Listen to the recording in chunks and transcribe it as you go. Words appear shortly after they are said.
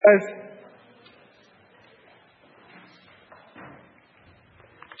Guys,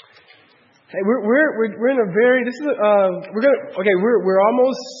 hey, we're in a very we're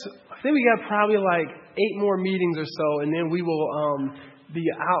almost. I think we got probably like 8 more meetings or so, and then we will be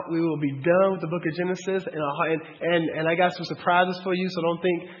out. We will be done with the Book of Genesis, and I got some surprises for you. So don't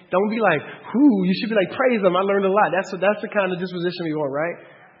be like, whoo. You should be like, praise Him. I learned a lot. That's the kind of disposition we want, right?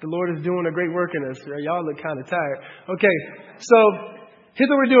 The Lord is doing a great work in us. Right? Y'all look kind of tired. Okay, so here's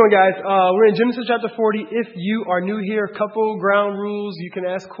what we're doing, guys. We're in Genesis chapter 40. If you are new here, a couple ground rules. You can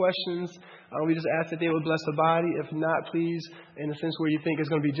ask questions. We just ask that they would bless the body. If not, please, in a sense where you think it's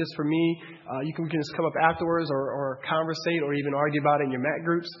going to be just for me, we can just come up afterwards or conversate or even argue about it in your Mac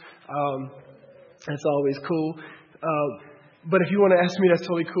groups. That's always cool. But if you want to ask me, that's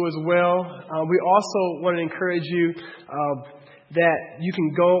totally cool as well. We also want to encourage you that you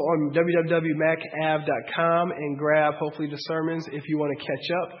can go on www.macav.com and grab, hopefully, the sermons if you want to catch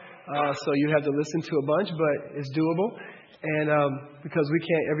up. So you have to listen to a bunch, but it's doable. And because we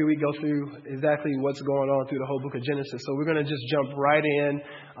can't every week go through exactly what's going on through the whole book of Genesis. So we're going to just jump right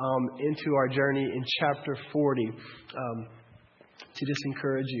into our journey in chapter 40 to just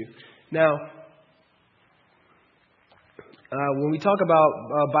encourage you. Now, when we talk about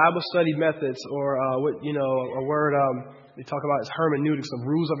Bible study methods or a word we talk about is hermeneutics, of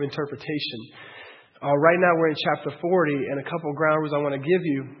rules of interpretation. Right now we're in chapter 40, and a couple of ground rules I want to give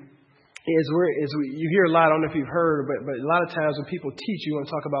you you hear a lot. I don't know if you've heard, but a lot of times when people teach, you want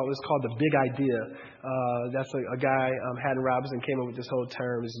to talk about what's called the big idea. That's a guy, Haddon Robinson, came up with this whole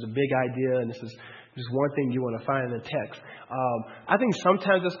term. This is the big idea, and this is just one thing you want to find in the text. I think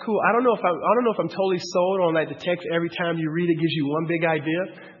sometimes that's cool. I don't know if I'm totally sold on like the text. Every time you read it gives you one big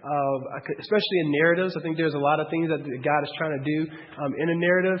idea. Especially in narratives, I think there's a lot of things that God is trying to do in a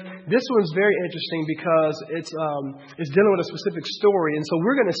narrative. This one's very interesting because it's dealing with a specific story, and so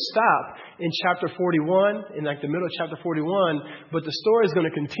we're going to stop in chapter 41, in like the middle of chapter 41, but the story is going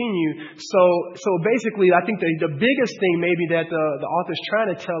to continue. So basically, I think the biggest thing maybe that the author's trying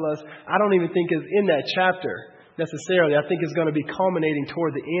to tell us, I don't even think is in that chapter necessarily. I think it's going to be culminating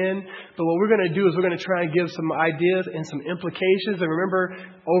toward the end. But what we're going to do is we're going to try and give some ideas and some implications. And remember,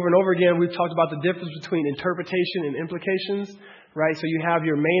 over and over again, we've talked about the difference between interpretation and implications, right? So you have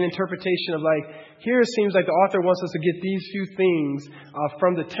your main interpretation of like, here it seems like the author wants us to get these few things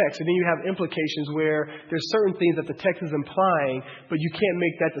from the text. And then you have implications where there's certain things that the text is implying, but you can't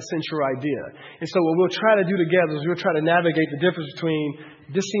make that the central idea. And so what we'll try to do together is we'll try to navigate the difference between,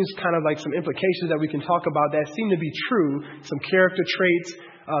 this seems kind of like some implications that we can talk about that seem to be true, some character traits,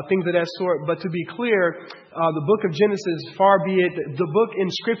 things of that sort. But to be clear, the book of Genesis, far be it, the book in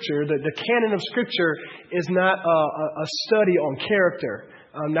Scripture, the canon of Scripture is not a study on character.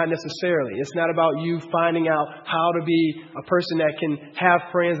 Not necessarily. It's not about you finding out how to be a person that can have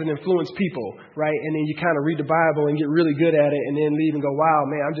friends and influence people, right? And then you kind of read the Bible and get really good at it and then leave and go, wow,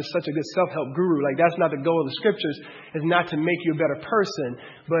 man, I'm just such a good self-help guru. Like, that's not the goal of the Scriptures. It's not to make you a better person,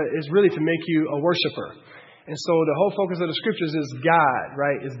 but it's really to make you a worshiper. And so the whole focus of the Scriptures is God,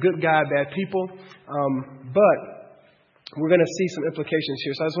 right? It's good God, bad people. But we're going to see some implications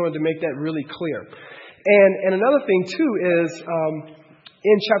here. So I just wanted to make that really clear. And another thing, too, is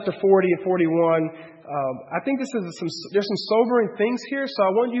in chapter 40 and 41, I think there's some sobering things here. So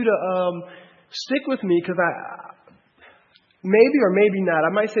I want you to stick with me because maybe or maybe not, I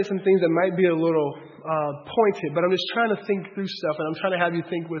might say some things that might be a little pointed, but I'm just trying to think through stuff, and I'm trying to have you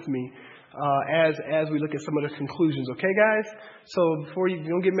think with me as we look at some of the conclusions. Okay, guys? So before you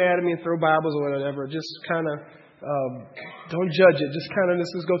don't get mad at me and throw Bibles or whatever, just kind of don't judge it. Just kind of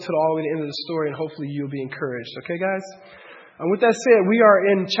let's go to all the way to the end of the story, and hopefully you'll be encouraged. Okay, guys? And with that said, we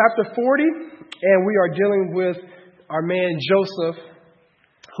are in chapter 40, and we are dealing with our man Joseph,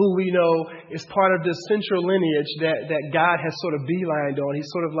 who we know is part of this central lineage that God has sort of beelined on. He's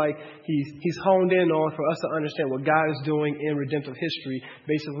sort of like, he's honed in on for us to understand what God is doing in redemptive history,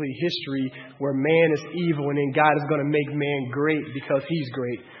 basically history where man is evil and then God is going to make man great because he's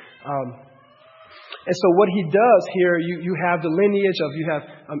great. And so what he does here, you have the lineage of, you have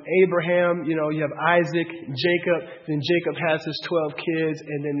Abraham, you have Isaac, Jacob, then Jacob has his 12 kids,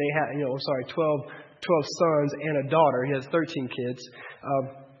 and then they have, 12 sons and a daughter. He has 13 kids.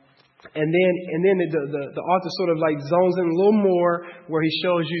 And then the author sort of like zones in a little more where he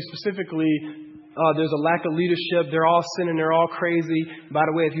shows you specifically there's a lack of leadership. They're all sinning. They're all crazy. By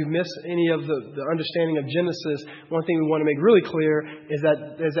the way, if you miss any of the understanding of Genesis, one thing we want to make really clear is that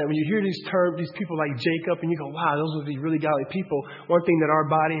when you hear these terms, these people like Jacob, and you go, wow, those would be really godly people. One thing that our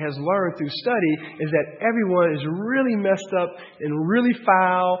body has learned through study is that everyone is really messed up and really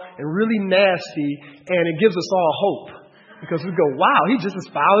foul and really nasty, and it gives us all hope. Because we go, wow, he's just as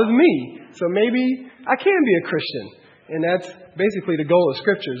foul as me. So maybe I can be a Christian. And that's basically the goal of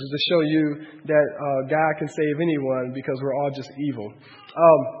Scriptures, is to show you that God can save anyone because we're all just evil.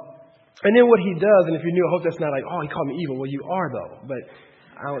 And then what he does, and if you're new, I hope that's not like, oh, he called me evil. Well, you are, though. But,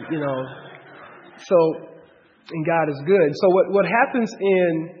 and God is good. So what happens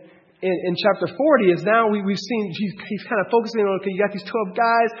in chapter 40 is now we've seen, he's kind of focusing on, okay, you got these 12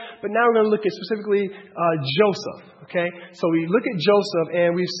 guys, but now we're going to look at specifically Joseph, okay? So we look at Joseph,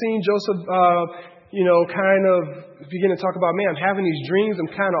 and we've seen Joseph, kind of begin to talk about, man, I'm having these dreams, I'm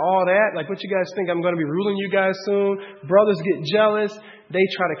kind of all that. Like, what you guys think? I'm going to be ruling you guys soon. Brothers get jealous. They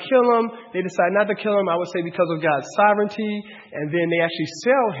try to kill him. They decide not to kill him, I would say, because of God's sovereignty. And then they actually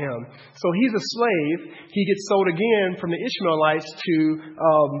sell him. So he's a slave. He gets sold again from the Ishmaelites to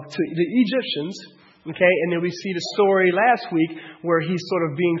the Egyptians. Okay, and then we see the story last week where he's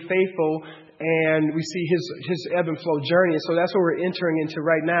sort of being faithful, and we see his ebb and flow journey. And so that's what we're entering into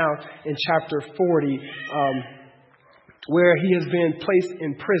right now in chapter 40, where he has been placed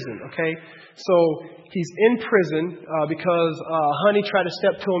in prison. Okay, so he's in prison because Honey tried to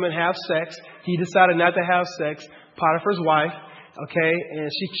step to him and have sex. He decided not to have sex. Potiphar's wife. Okay,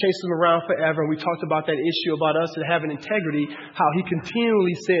 and she chased him around forever. And we talked about that issue about us and having integrity, how he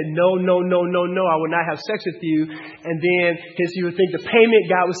continually said, no, I will not have sex with you. And then you would think the payment,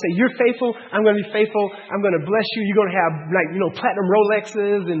 God would say, you're faithful, I'm going to be faithful, I'm going to bless you, you're going to have platinum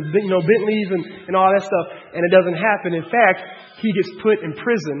Rolexes and Bentleys and all that stuff. And it doesn't happen. In fact, he gets put in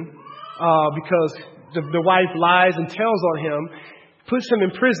prison because the wife lies and tells on him, puts him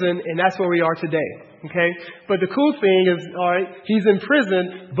in prison, and that's where we are today. Okay? But the cool thing is, all right, he's in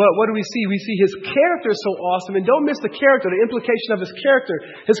prison, but what do we see? We see his character is so awesome. And don't miss the character, the implication of his character.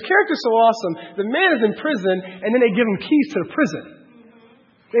 His character is so awesome. The man is in prison, and then they give him keys to the prison.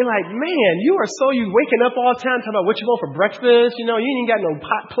 They're like, man, you waking up all the time talking about what you want for breakfast. You ain't got no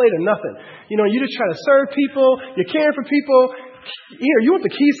pot plate or nothing. You just try to serve people. You're caring for people. Here, you want the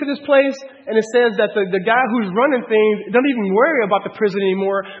keys to this place? And it says that the guy who's running things doesn't even worry about the prison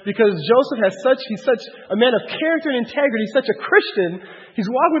anymore, because Joseph he's such a man of character and integrity, such a Christian. He's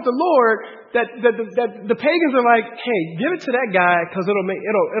walking with the Lord that the pagans are like, hey, give it to that guy because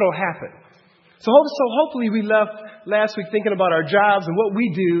it'll happen. So hopefully we left last week thinking about our jobs and what we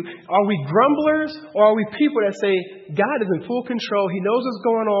do. Are we grumblers, or are we people that say, God is in full control. He knows what's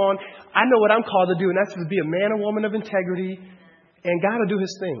going on. I know what I'm called to do, and that's to be a man or woman of integrity. And God will do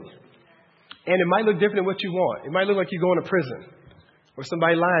his thing. And it might look different than what you want. It might look like you're going to prison or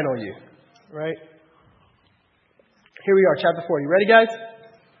somebody lying on you. Right? Here we are, chapter 40. Ready, guys?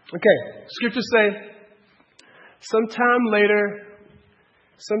 Okay. Scriptures say, sometime later,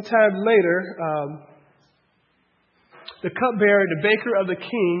 the cupbearer, the baker of the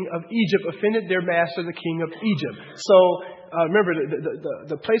king of Egypt, offended their master, the king of Egypt. So, remember,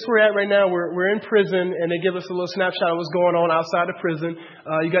 the place we're at right now, we're in prison, and they give us a little snapshot of what's going on outside the prison.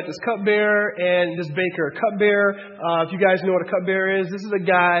 You got this cupbearer and this baker. Cupbearer, if you guys know what a cupbearer is, this is a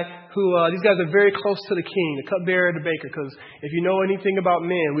guy who, these guys are very close to the king, the cupbearer and the baker, because if you know anything about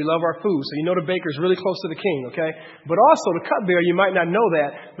men, we love our food, so you know the baker's really close to the king, okay? But also the cupbearer, you might not know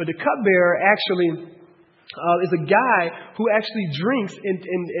that, but the cupbearer actually is a guy who actually drinks and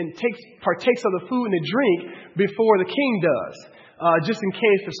partakes of the food and the drink before the king does, just in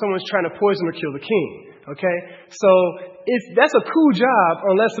case if someone's trying to poison or kill the king. Okay, so that's a cool job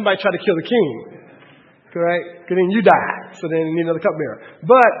unless somebody tried to kill the king, correct? Because then you die. So then you need another cupbearer.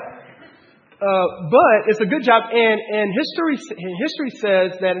 But it's a good job, and history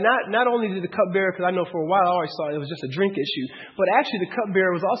says that not only did the cupbearer, because I know for a while I always thought it was just a drink issue, but actually the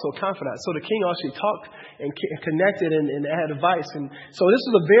cupbearer was also a confidant. So the king actually talked and connected and had advice, and so this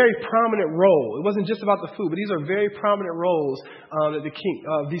is a very prominent role. It wasn't just about the food, but these are very prominent roles that the king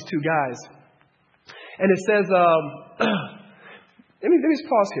these two guys. And it says, let me just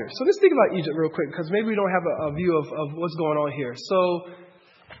pause here. So let's think about Egypt real quick, because maybe we don't have a view of what's going on here. So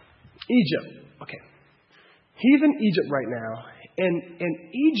Egypt. Okay. He's in Egypt right now. And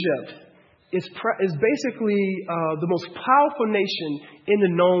Egypt is basically the most powerful nation in the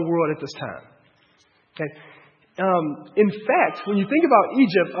known world at this time. Okay. In fact, when you think about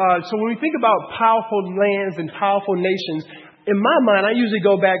Egypt, so when we think about powerful lands and powerful nations, in my mind, I usually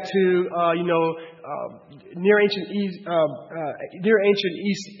go back to, Near Ancient East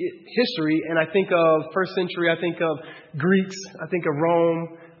history, and I think of first century, I think of Greeks, I think of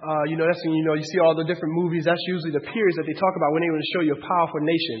Rome. That's when, you see all the different movies. That's usually the periods that they talk about when they want to show you a powerful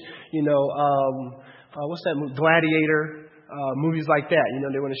nation. What's that movie? Gladiator, movies like that.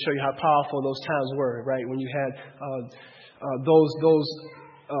 They want to show you how powerful those times were, right? When you had those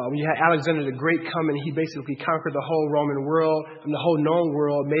when you had Alexander the Great coming, he basically conquered the whole Roman world and the whole known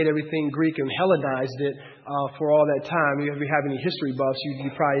world, made everything Greek and Hellenized it for all that time. If you have any history buffs,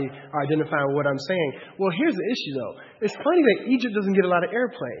 you probably are identifying with what I'm saying. Well, here's the issue, though. It's funny that Egypt doesn't get a lot of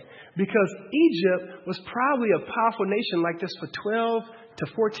airplay because Egypt was probably a powerful nation like this for 12 to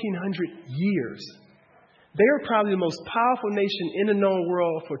 1,400 years. They were probably the most powerful nation in the known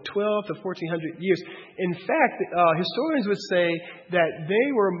world for 12 to 1,400 years. In fact, historians would say that they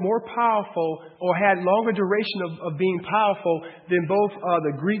were more powerful or had longer duration of being powerful than both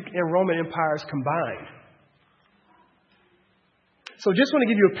the Greek and Roman empires combined. So just want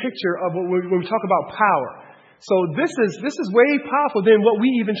to give you a picture of when we talk about power. So this is way powerful than what we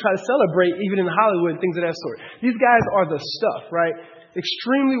even try to celebrate, even in Hollywood and things of that sort. These guys are the stuff, right?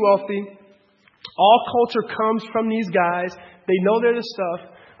 Extremely wealthy. All culture comes from these guys. They know they're the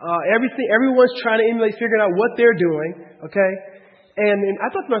stuff. Everyone's trying to emulate, figuring out what they're doing. Okay, and I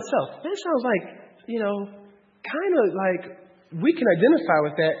thought to myself, that sounds like, kind of like we can identify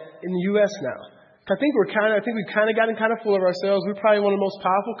with that in the U.S. now. I think we've kind of gotten kind of full of ourselves. We're probably one of the most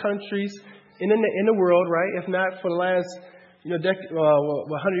powerful countries in the world, right? If not for the last 100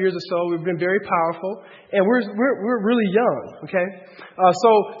 years or so, we've been very powerful, and we're really young. Okay, so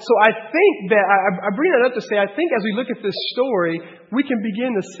I think that I bring that up to say I think as we look at this story, we can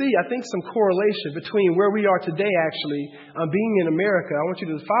begin to see some correlation between where we are today, actually being in America. I want you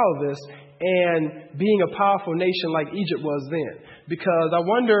to follow this, and being a powerful nation like Egypt was then, because I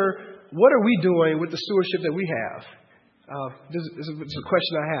wonder what are we doing with the stewardship that we have. This is a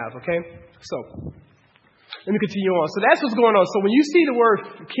question I have. Okay, so. Let me continue on. So that's what's going on. So when you see the word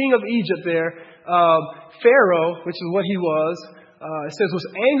king of Egypt there, Pharaoh, which is what he was, it says was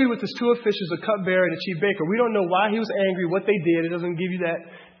angry with his two officials, the cupbearer and the chief baker. We don't know why he was angry, what they did. It doesn't give you that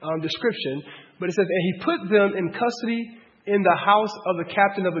description. But it says, and he put them in custody in the house of the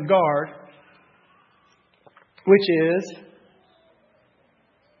captain of the guard, which is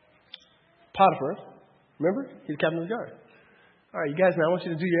Potiphar. Remember? He's the captain of the guard. All right, you guys, now I want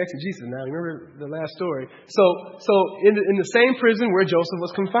you to do your exegesis now. Remember the last story. So in the same prison where Joseph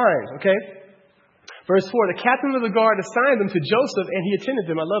was confined, okay? Verse 4, the captain of the guard assigned them to Joseph, and he attended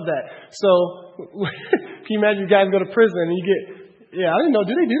them. I love that. So can you imagine you guys go to prison and you get, I didn't know,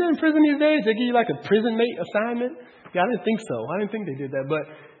 do they do that in prison these days? They give you like a prison mate assignment? Yeah, I didn't think so. I didn't think they did that.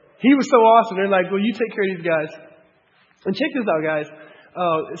 But he was so awesome. They're like, well, you take care of these guys. And check this out, guys.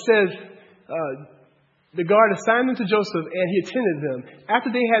 It says, the guard assigned them to Joseph, and he attended them.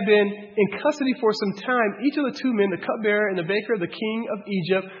 After they had been in custody for some time, each of the two men, the cupbearer and the baker of the king of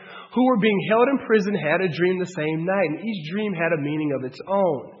Egypt, who were being held in prison, had a dream the same night, and each dream had a meaning of its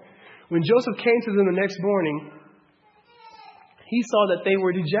own. When Joseph came to them the next morning, he saw that they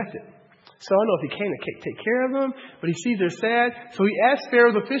were dejected. So I don't know if he came to take care of them, but he sees they're sad. So he asked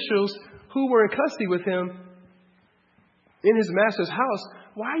Pharaoh's officials who were in custody with him in his master's house,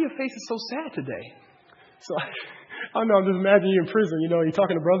 why are your faces so sad today? So, I don't know, I'm just imagining you in prison, you're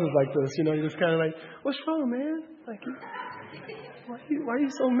talking to brothers like this, you're just kind of like, what's wrong, man? Like, why are you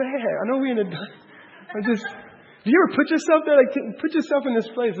so mad? I know we're in do you ever put yourself there? Like, put yourself in this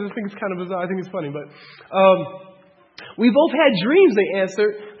place. I think it's kind of bizarre. I think it's funny, but, we both had dreams, they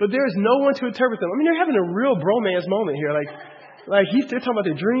answered, but there is no one to interpret them. I mean, they're having a real bromance moment here. Like they're talking about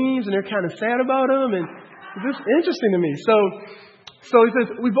their dreams and they're kind of sad about them, and it's just interesting to me. So he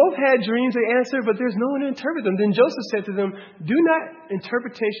says, we both had dreams, they answered, but there's no one to interpret them. Then Joseph said to them, do not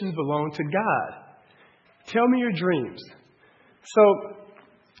interpretations belong to God? Tell me your dreams. So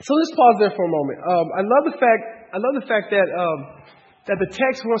let's pause there for a moment. I love the fact that the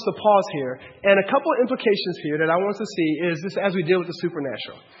text wants to pause here. And a couple of implications here that I want us to see is this as we deal with the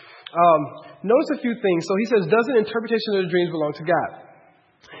supernatural. Notice a few things. So he says, doesn't interpretation of the dreams belong to God?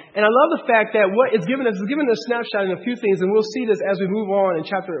 And I love the fact that what it's given us is given a snapshot in a few things, and we'll see this as we move on in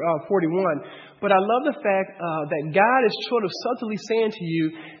chapter 41. But I love the fact that God is sort of subtly saying to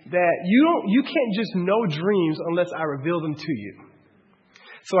you that you can't just know dreams unless I reveal them to you.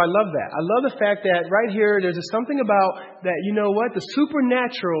 So I love that. I love the fact that right here, there's something about that, the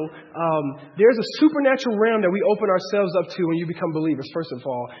supernatural, there's a supernatural realm that we open ourselves up to when you become believers, first of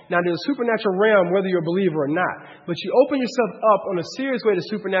all. Now, there's a supernatural realm whether you're a believer or not. But you open yourself up on a serious way to the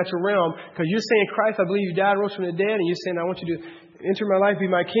supernatural realm because you're saying, Christ, I believe you died, rose from the dead, and you're saying, I want you to enter my life, be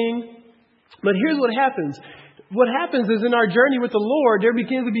my king. But here's what happens. What happens is in our journey with the Lord, there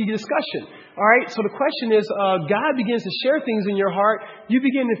begins to be discussion. All right, so the question is, God begins to share things in your heart. You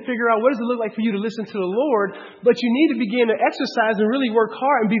begin to figure out what does it look like for you to listen to the Lord. But you need to begin to exercise and really work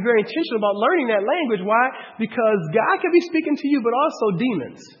hard and be very intentional about learning that language. Why? Because God can be speaking to you, but also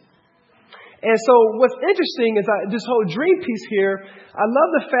demons. And so what's interesting is this whole dream piece here, I love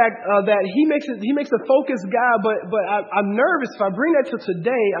the fact that he makes a focused guy, but I'm nervous. If I bring that to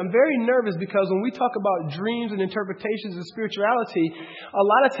today, I'm very nervous because when we talk about dreams and interpretations and spirituality, a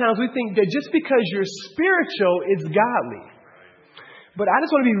lot of times we think that just because you're spiritual, it's godly. But I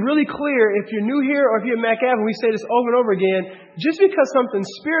just want to be really clear, if you're new here or if you're at Mac Ave, we say this over and over again, just because something's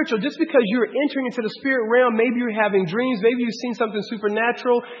spiritual, just because you're entering into the spirit realm, maybe you're having dreams, maybe you've seen something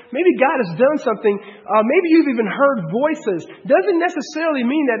supernatural, maybe God has done something, maybe you've even heard voices, doesn't necessarily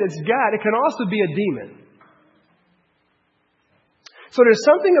mean that it's God. It can also be a demon. So there's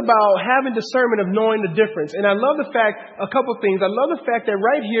something about having discernment of knowing the difference. And I love the fact, a couple things. I love the fact that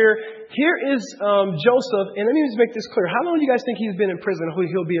right here is Joseph. And let me just make this clear. How long do you guys think he's been in prison or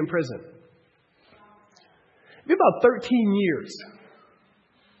he'll be in prison? It'll be about 13 years.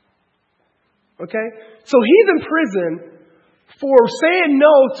 Okay? So he's in prison for saying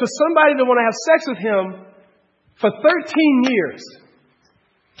no to somebody that want to have sex with him for 13 years.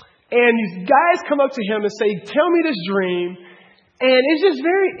 And these guys come up to him and say, tell me this dream. And it's just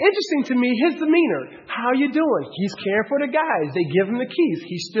very interesting to me, his demeanor. How you doing? He's caring for the guys. They give him the keys.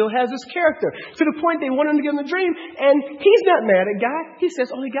 He still has his character. To the point they want him to give him the dream. And he's not mad at God. He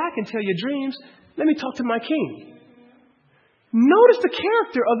says, only God can tell you dreams. Let me talk to my king. Notice the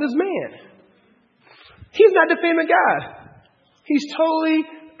character of this man. He's not defaming God. He's totally,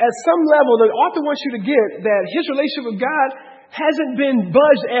 at some level, the author wants you to get that his relationship with God hasn't been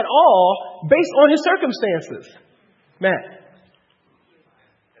budged at all based on his circumstances. Matt.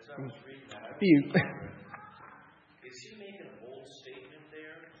 You. Is he making a bold statement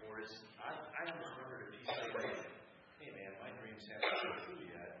there? Or is, I don't remember if he's saying, hey man, my dreams haven't come true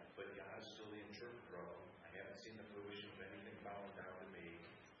yet, but God is still the interpreter of them. I haven't seen the fruition of anything bowing down to me.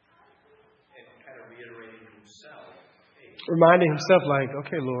 And kind of reiterating himself. Hey, reminding himself like,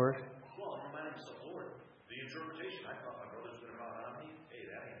 okay, Lord. Well, reminding himself, Lord, the interpretation, I thought my brother's going to bow down to me. Hey,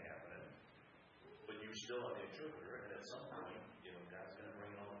 that ain't happening. But you still are the interpreter, and at some point, God's going to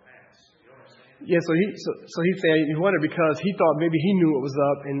bring it all to pass. Yeah, so he's saying he wondered because he thought maybe he knew what was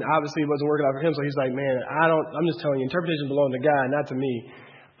up, and obviously it wasn't working out for him. So he's like, man, I'm just telling you, interpretation belongs to God, not to me.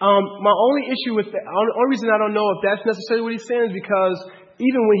 My only issue with the only reason I don't know if that's necessarily what he's saying is because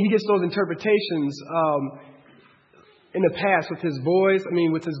even when he gets those interpretations in the past with his boys,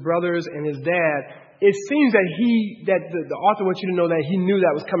 with his brothers and his dad, it seems that the author wants you to know that he knew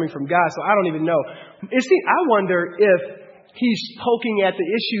that was coming from God. So I don't even know. I wonder if he's poking at the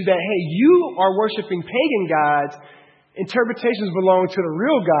issue that, hey, you are worshiping pagan gods. Interpretations belong to the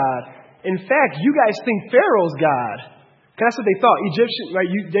real God. In fact, you guys think Pharaoh's God. That's what they thought. Egyptian,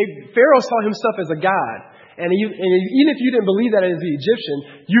 right? Pharaoh saw himself as a god. And even if you didn't believe that as the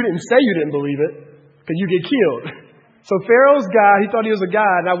Egyptian, you didn't say you didn't believe it because you get killed. So Pharaoh's God, he thought he was a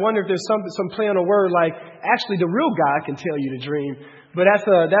god. And I wonder if there's some play on a word like, actually, the real God can tell you to dream. But that's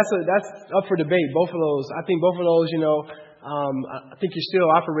up for debate. Both of those. I think both of those, I think you're still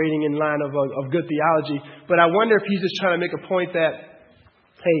operating in line of good theology. But I wonder if he's just trying to make a point that,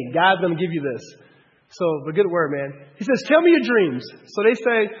 hey, God's going to give you this. So, the good word, man. He says, tell me your dreams. So they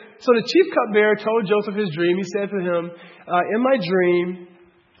say, so the chief cupbearer told Joseph his dream. He said to him, in my dream,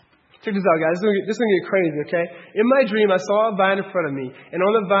 check this out, guys. This is going to get crazy, okay? In my dream, I saw a vine in front of me. And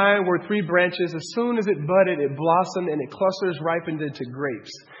on the vine were 3 branches. As soon as it budded, it blossomed, and its clusters ripened into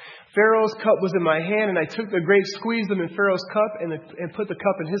grapes. Pharaoh's cup was in my hand, and I took the grapes, squeezed them in Pharaoh's cup, and put the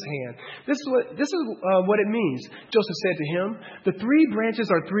cup in his hand. This is what it means. Joseph said to him, the 3 branches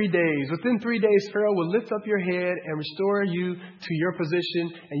are 3 days. Within 3 days, Pharaoh will lift up your head and restore you to your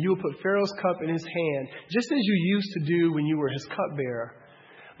position, and you will put Pharaoh's cup in his hand, just as you used to do when you were his cupbearer.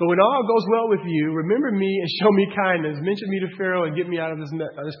 But when all goes well with you, remember me and show me kindness. Mention me to Pharaoh and get me out of this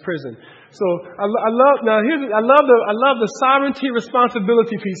prison. So I love the sovereignty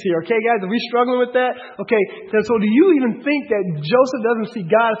responsibility piece here. Okay, guys, are we struggling with that? Okay, so do you even think that Joseph doesn't see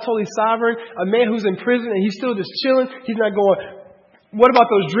God as totally sovereign? A man who's in prison and he's still just chilling. He's not going, what about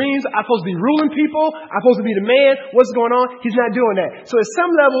those dreams? I'm supposed to be ruling people. I'm supposed to be the man. What's going on? He's not doing that. So at some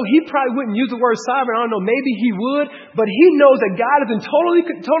level, he probably wouldn't use the word sovereign. I don't know. Maybe he would. But he knows that God is in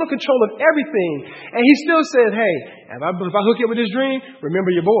total control of everything. And he still says, hey, if I hook you up with this dream,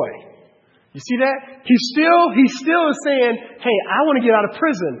 remember your boy. You see that? He still is saying, hey, I want to get out of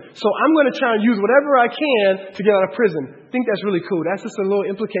prison. So I'm going to try and use whatever I can to get out of prison. I think that's really cool. That's just a little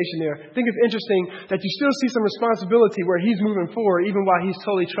implication there. I think it's interesting that you still see some responsibility where he's moving forward, even while he's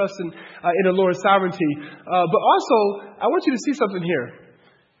totally trusting in the Lord's sovereignty. But also, I want you to see something here.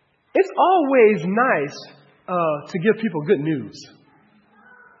 It's always nice to give people good news.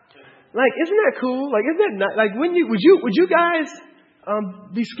 Like, isn't that cool? Like, isn't that would you guys?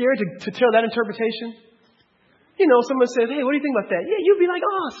 be scared to tell that interpretation? You know, someone says, hey, what do you think about that? Yeah, you'd be like,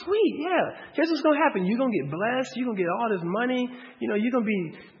 oh, sweet, yeah. Here's what's going to happen. You're going to get blessed. You're going to get all this money. You know, you're going to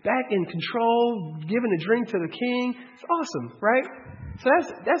be back in control, giving a drink to the king. It's awesome, right? So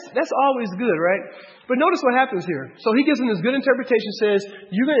that's always good, right? But notice what happens here. So he gives them this good interpretation, says,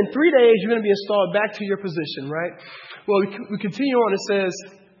 in 3 days, you're going to be installed back to your position, right? Well, we continue on. It says,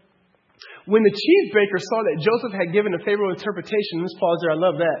 when the chief baker saw that Joseph had given a favorable interpretation, let's pause there. I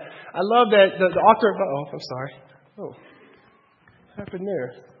love that. I love that the author, I'm sorry. Oh, what happened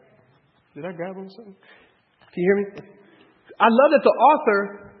there? Did I grab on something? Can you hear me? I love that the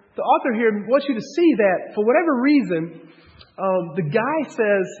author here wants you to see that for whatever reason, the guy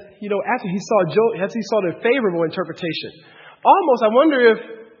says, you know, after he saw the favorable interpretation, almost I wonder if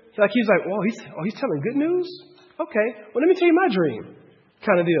he's like, well, he's telling good news? Okay, well, let me tell you my dream.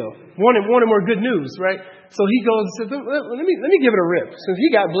 Kind of deal. Wanted more good news, right? So he goes and says, let me give it a rip. Since he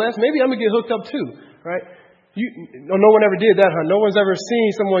got blessed, maybe I'm going to get hooked up too, right? No one ever did that, huh? No one's ever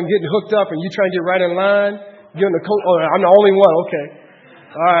seen someone getting hooked up and you try and get right in line, giving the coat. Oh, I'm the only one. Okay.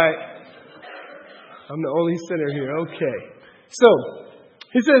 All right. I'm the only sinner here. Okay. So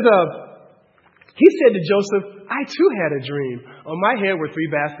he says, he said to Joseph, I too had a dream. On my head were 3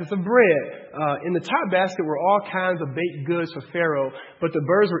 baskets of bread. In the top basket were all kinds of baked goods for Pharaoh, but the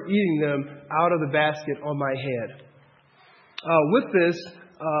birds were eating them out of the basket on my head.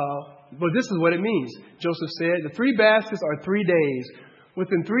 But this is what it means. Joseph said, the 3 baskets are 3 days.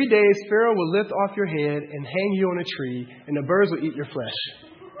 Within 3 days, Pharaoh will lift off your head and hang you on a tree, and the birds will eat your flesh.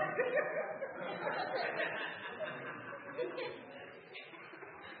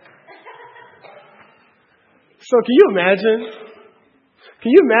 So can you imagine?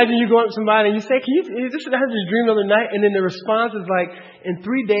 Can you imagine you go up to somebody and you say, I had this dream the other night, and then the response is like, in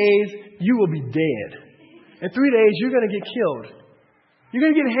 3 days, you will be dead. In 3 days, you're going to get killed. You're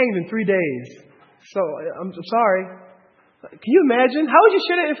going to get hanged in 3 days. So, I'm sorry. Can you imagine? How would you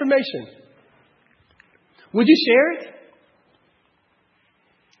share that information? Would you share it?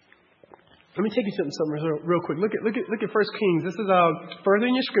 Let me take you to something real quick. Look at 1 Kings. This is further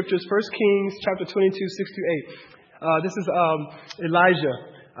in your scriptures. 1 Kings chapter 22, 6-8. This is Elijah.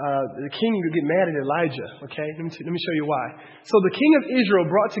 The king would get mad at Elijah. Okay, let me show you why. So the king of Israel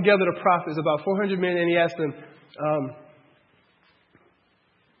brought together the prophets, about 400 men, and he asked them.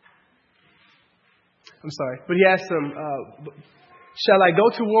 He asked them, shall I go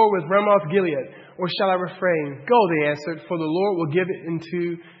to war with Ramoth Gilead, or shall I refrain? Go, they answered, for the Lord will give it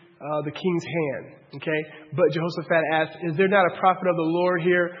into the king's hand. Okay? But Jehoshaphat asked, is there not a prophet of the Lord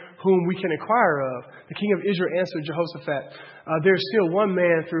here whom we can inquire of? The king of Israel answered Jehoshaphat, there's still one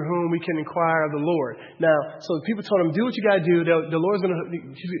man through whom we can inquire of the Lord. Now, so the people told him, do what you got to do. The Lord's going to,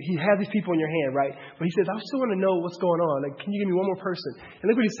 he has these people in your hand, right? But he says, I still want to know what's going on. Like, can you give me one more person? And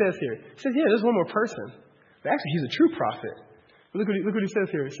look what he says here. He says, yeah, there's one more person. But actually, he's a true prophet. But look what he says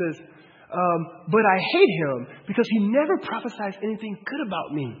here. It says, but I hate him because he never prophesies anything good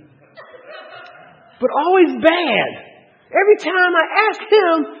about me, but always bad. Every time I ask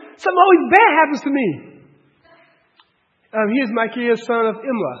him, something always bad happens to me. He is Micaiah, son of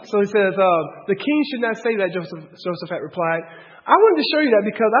Imlah. So he says, the king should not say that, Jehoshaphat replied. I wanted to show you that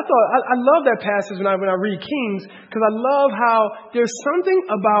because I love that passage when I read Kings, because I love how there's something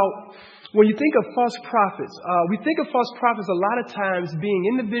about when you think of false prophets. We think of false prophets a lot of times being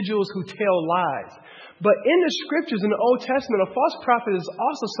individuals who tell lies. But in the scriptures, in the Old Testament, a false prophet is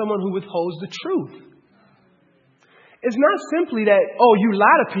also someone who withholds the truth. It's not simply that, you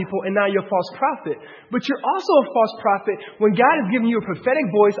lie to people and now you're a false prophet. But you're also a false prophet when God has given you a prophetic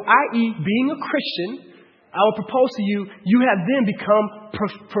voice, i.e. being a Christian. I will propose to you, you have then become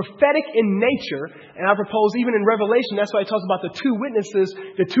prophetic in nature. And I propose even in Revelation, that's why it talks about the 2 witnesses,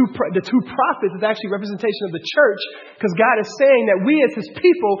 the two prophets is actually representation of the church. Because God is saying that we as his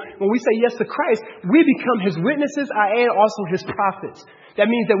people, when we say yes to Christ, we become his witnesses and also his prophets. That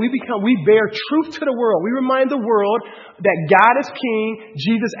means that we bear truth to the world. We remind the world that God is king,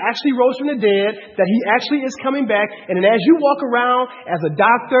 Jesus actually rose from the dead, that he actually is coming back. And then as you walk around as a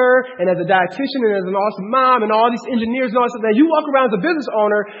doctor and as a dietitian and as an awesome mom and all these engineers and all this stuff, that you walk around as a business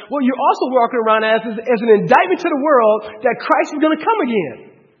owner, what you're also walking around as an indictment to the world that Christ is going to come again.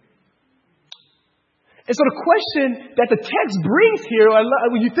 And so the question that the text brings here,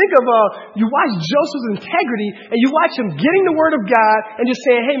 when you think of, you watch Joseph's integrity and you watch him getting the word of God and just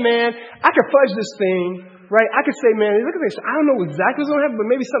saying, hey man, I could fudge this thing, right? I could say, man, look at this. I don't know exactly what's going to happen, but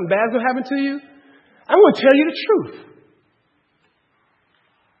maybe something bad's going to happen to you. I'm going to tell you the truth.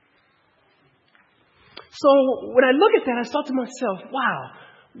 So when I look at that, I thought to myself, wow,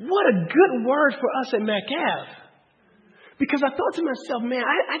 what a good word for us at Mac Ave. Because I thought to myself, man,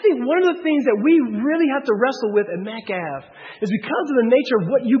 I think one of the things that we really have to wrestle with at MacAv is because of the nature of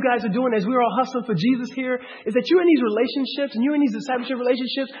what you guys are doing as we're all hustling for Jesus here, is that you're in these relationships and you're in these discipleship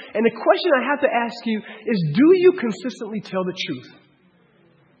relationships. And the question I have to ask you is, do you consistently tell the truth?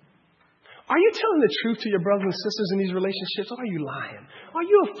 Are you telling the truth to your brothers and sisters in these relationships, or are you lying? Are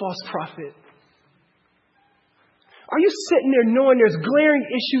you a false prophet? Are you sitting there knowing there's glaring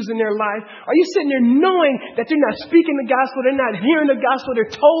issues in their life? Are you sitting there knowing that they're not speaking the gospel, they're not hearing the gospel,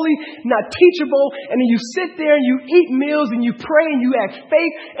 they're totally not teachable, and then you sit there and you eat meals and you pray and you act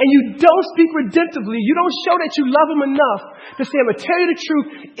fake and you don't speak redemptively. You don't show that you love them enough to say, I'm going to tell you the truth,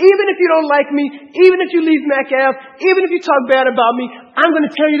 even if you don't like me, even if you leave MacAv, even if you talk bad about me, I'm going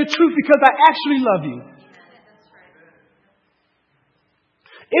to tell you the truth because I actually love you.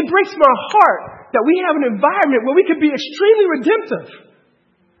 It breaks my heart that we have an environment where we can be extremely redemptive.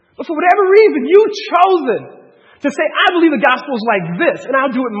 But for whatever reason, you've chosen to say, I believe the gospel is like this, and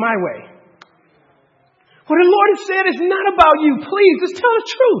I'll do it my way. What the Lord has said is not about you. Please, just tell the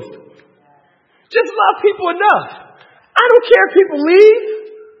truth. Just love people enough. I don't care if people leave.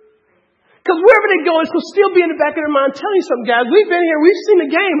 Because wherever they go, it's going to still be in the back of their mind. I'm telling you something, guys. We've been here. We've seen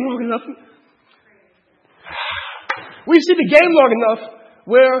the game long enough. We've seen the game long enough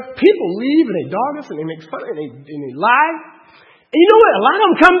where people leave and they dog us and they make fun and they lie. And you know what? A lot of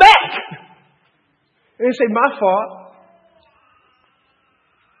them come back. And they say, my fault.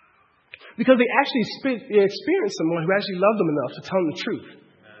 Because they actually experienced someone who actually loved them enough to tell them the truth.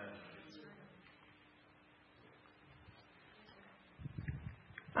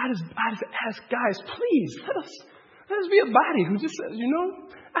 I just ask, guys, please, let us be a body who just says,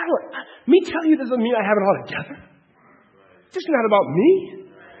 me telling you doesn't mean I have it all together. This is not about me.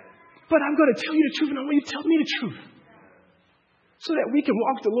 But I'm going to tell you the truth, and I want you to tell me the truth. So that we can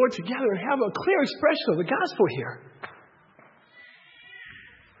walk the Lord together and have a clear expression of the gospel here.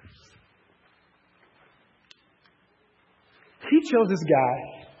 He tells this guy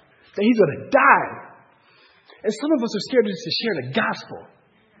that he's going to die. And some of us are scared just to share the gospel.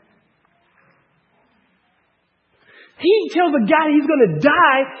 He tells the guy he's going to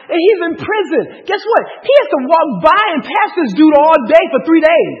die, and he's in prison. Guess what? He has to walk by and pass this dude all day for 3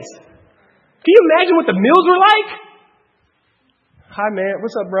 days. Can you imagine what the meals were like? Hi, man.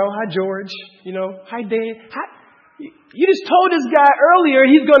 What's up, bro? Hi, George. Hi, Dan. Hi. You just told this guy earlier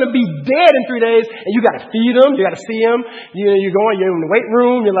he's going to be dead in 3 days, and you got to feed him. You got to see him. You're in the weight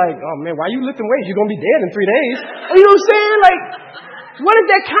room. You're like, oh, man, why are you lifting weights? You're going to be dead in 3 days. You know what I'm saying? Like, what does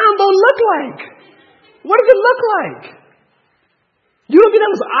that combo look like? What does it look like? You don't think that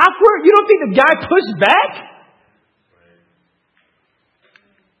was awkward? You don't think the guy pushed back?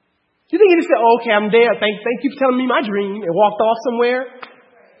 You think he just said, oh, okay, I'm there. Thank you for telling me my dream, and walked off somewhere?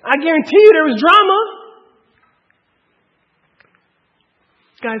 I guarantee you there was drama.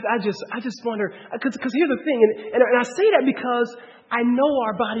 Guys, I just wonder, because here's the thing, and I say that because I know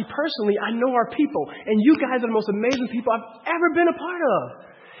our body personally. I know our people. And you guys are the most amazing people I've ever been a part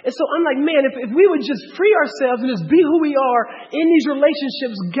of. And so I'm like, man, if we would just free ourselves and just be who we are in these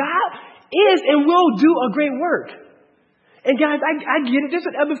relationships, God is and will do a great work. And guys, I get it. There's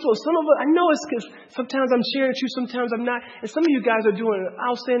an ebb and flow. Some of us, I know it's because sometimes I'm sharing truth, sometimes I'm not. And some of you guys are doing an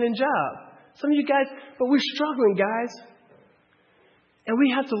outstanding job. Some of you guys, but we're struggling, guys. And we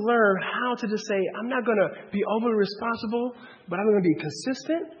have to learn how to just say, I'm not going to be overly responsible, but I'm going to be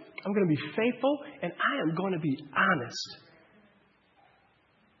consistent. I'm going to be faithful, and I am going to be honest.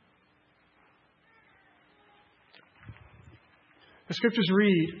 The scriptures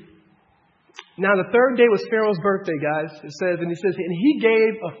read, now the third day was Pharaoh's birthday, guys. It says, and he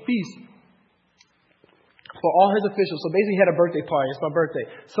gave a feast for all his officials. So basically he had a birthday party. It's my birthday.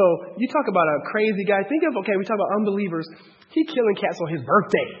 So you talk about a crazy guy. We talk about unbelievers. He killing cats on his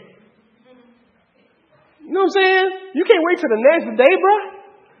birthday. You know what I'm saying? You can't wait till the next day, bro.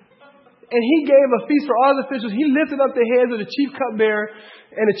 And he gave a feast for all his officials. He lifted up the heads of the chief cupbearer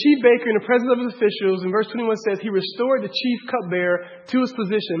and the chief baker in the presence of his officials. And verse 21 says, he restored the chief cupbearer to his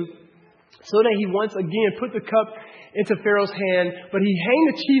position so that he once again put the cup into Pharaoh's hand. But he hanged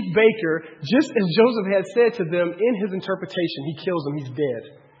the chief baker just as Joseph had said to them in his interpretation. He kills him. He's dead.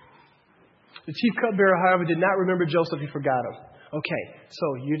 The chief cupbearer, however, did not remember Joseph. He forgot him. Okay, so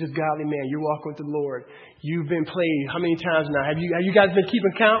you're this godly man. You're walking with the Lord. You've been played how many times now? Have you guys been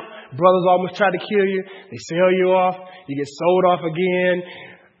keeping count? Brothers almost tried to kill you. They sell you off. You get sold off again.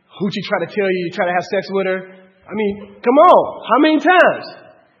 Hoochie try to tell you try to have sex with her. I mean, come on. How many times?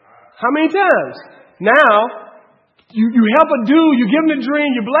 How many times? Now, you help a dude. You give him a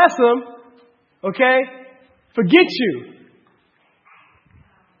dream. You bless him. Okay? Forget you.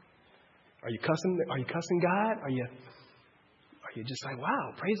 Are you cussing God? Are you you're just like,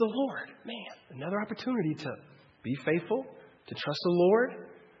 wow, praise the Lord. Man, another opportunity to be faithful, to trust the Lord,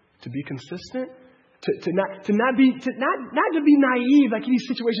 to be consistent, not to be naive like these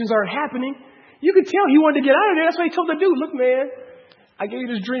situations aren't happening. You could tell he wanted to get out of there. That's why he told the dude, look, man, I gave you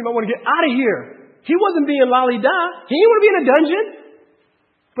this dream. I want to get out of here. He wasn't being lolly-da. He didn't want to be in a dungeon.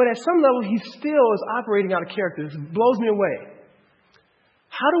 But at some level, he still is operating out of character. This blows me away.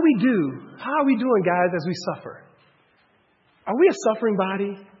 How are we doing, guys, as we suffer? Are we a suffering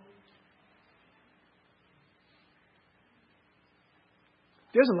body?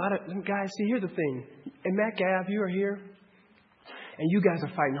 There's a lot of guys. See, here's the thing. And Matt, Gav, you are here, and you guys are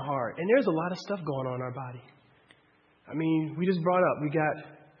fighting hard. And there's a lot of stuff going on in our body. I mean, we just brought up. We got,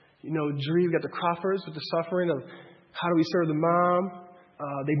 Dree. We got the Crawfords with the suffering of how do we serve the mom.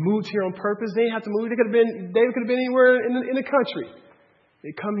 They moved here on purpose. They didn't have to move. They could have been anywhere in the country.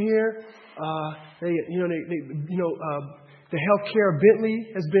 They come here. The health care of Bentley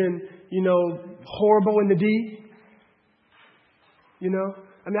has been, horrible in the D. I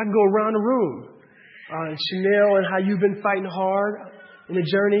can go around the room. Chanel and how you've been fighting hard in the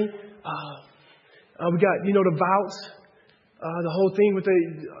journey. We got, the bouts, the whole thing with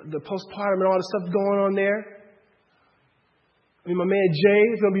the postpartum and all the stuff going on there. I mean, my man Jay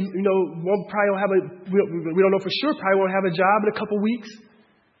is going to be, we don't know for sure, probably won't have a job in a couple weeks.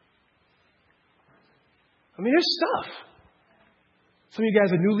 I mean, there's stuff. Some of you guys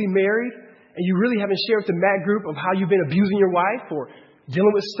are newly married, and you really haven't shared with the MAC group of how you've been abusing your wife or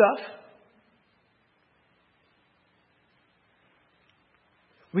dealing with stuff.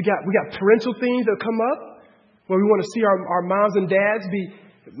 We got parental things that come up where we want to see our moms and dads be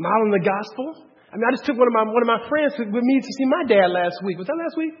modeling the gospel. I mean, I just took one of my friends with me to see my dad last week. Was that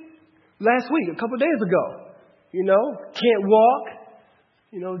last week? Last week, a couple of days ago. Can't walk.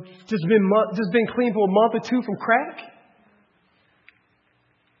 Just been clean for a month or two from crack.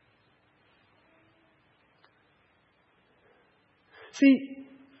 See,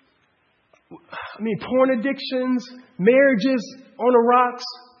 porn addictions, marriages on the rocks.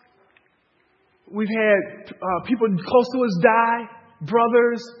 We've had people close to us die,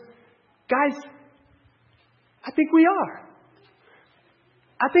 brothers. Guys, I think we are.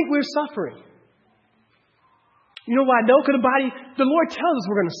 I think we're suffering. You know why I know? Because the Lord tells us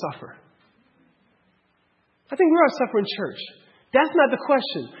we're going to suffer. I think we are a suffering church. That's not the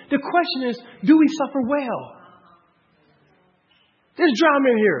question. The question is, do we suffer well? There's drama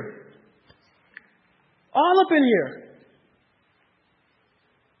in here. All up in here.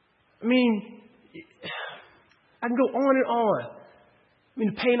 I can go on and on.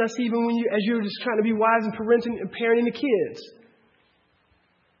 The pain I see even as you're just trying to be wise and parenting the kids.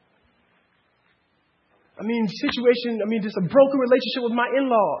 Just a broken relationship with my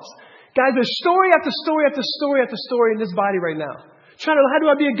in-laws. Guys, there's story after story after story after story in this body right now. How do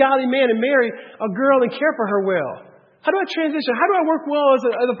I be a godly man and marry a girl and care for her well? How do I transition? How do I work well as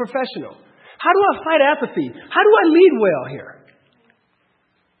a professional? How do I fight apathy? How do I lead well here?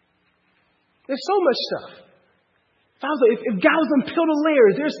 There's so much stuff. If God was unpeeled the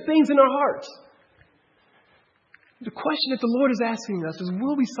layers, there's things in our hearts. The question that the Lord is asking us is,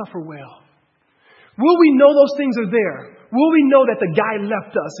 will we suffer well? Will we know those things are there? Will we know that the guy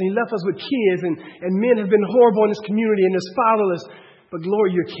left us and he left us with kids and men have been horrible in this community and it's fatherless, but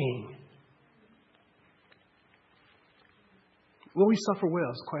Lord, you're king. Will we suffer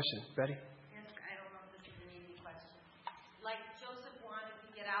well is the question. Betty? Yes, I don't know if this is an easy question. Like Joseph wanted to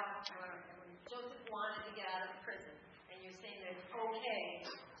get out of prison, and you're saying that it's okay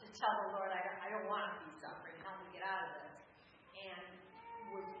to tell the Lord, I don't want to be suffering. Help me get out of this. And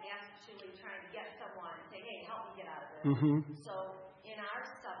was actually trying to get someone and say, hey, help me get out of this. Mm-hmm. So in our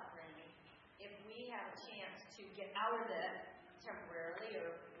suffering, if we have a chance to get out of it temporarily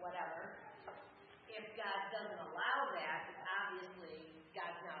or whatever, if God doesn't allow that, obviously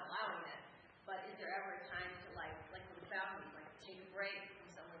God's not allowing it. But is there ever a time to like with the family, take a break from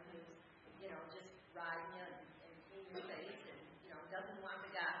someone who's, just riding you and in your face and, doesn't want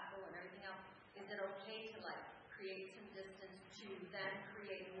the gospel and everything else? Is it okay to create some distance to then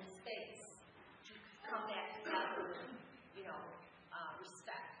create new space to come back together with,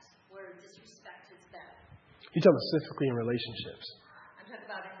 respect, where disrespect has been? You're talking about specifically in relationships. I'm talking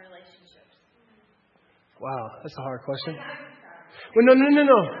about in relationships. Wow, that's a hard question. Well, no.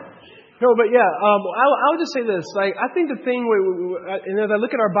 No, but yeah, I would just say this. I think the thing, and as I look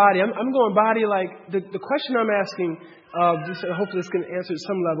at our body, I'm going body, the question I'm asking, just hopefully this can answer at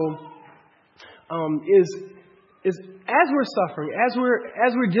some level, is as we're suffering, as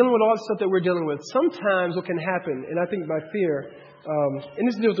we're dealing with all the stuff that we're dealing with, sometimes what can happen, and I think by fear, and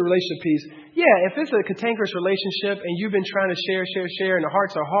this deals with the relationship piece. Yeah, if it's a cantankerous relationship and you've been trying to share, and the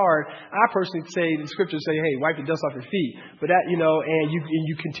hearts are hard, I personally say, the scriptures say, hey, wipe the dust off your feet. But that, and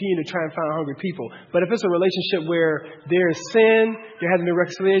you continue to try and find hungry people. But if it's a relationship where there is sin, there hasn't been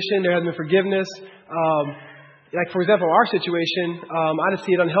reconciliation, there hasn't been forgiveness, like, for example, our situation, I just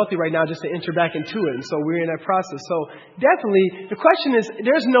see it unhealthy right now just to enter back into it. And so we're in that process. So definitely, the question is,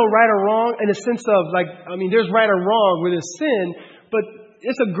 there's no right or wrong in the sense of, there's right or wrong within sin, but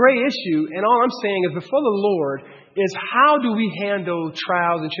it's a gray issue. And all I'm saying is before the Lord is how do we handle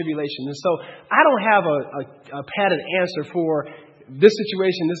trials and tribulations? And so I don't have a padded answer for this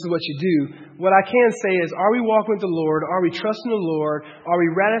situation, this is what you do. What I can say is, are we walking with the Lord? Are we trusting the Lord? Are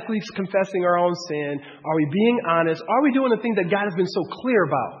we radically confessing our own sin? Are we being honest? Are we doing the things that God has been so clear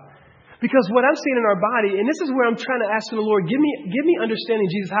about? Because what I'm seeing in our body, and this is where I'm trying to ask the Lord, give me understanding,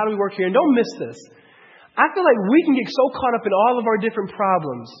 Jesus, how do we work here? And don't miss this. I feel like we can get so caught up in all of our different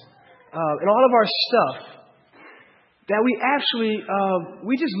problems and all of our stuff that we actually,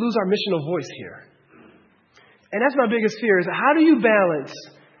 we just lose our missional voice here. And that's my biggest fear is how do you balance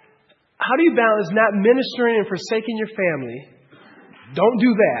not ministering and forsaking your family? Don't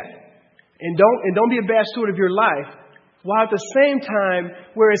do that. And don't be a bad steward of your life. While at the same time,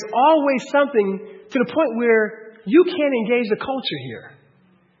 where it's always something to the point where you can't engage the culture here.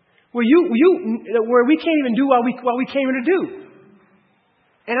 Where where we can't even do what we came here to do.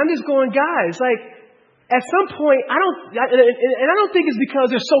 And I'm just going, guys, like at some point, I don't think it's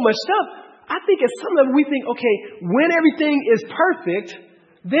because there's so much stuff. I think it's something that we think, okay, when everything is perfect,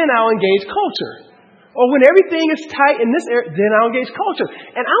 then I'll engage culture. Or when everything is tight in this area, then I'll engage culture.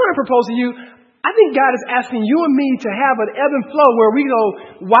 And I want to propose to you, I think God is asking you and me to have an ebb and flow where we go,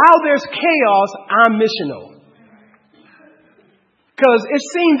 while there's chaos, I'm missional. Because it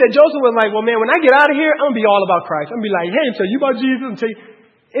seems that Joseph was like, well, man, when I get out of here, I'm going to be all about Christ. I'm going to be like, hey, I'm telling you about Jesus.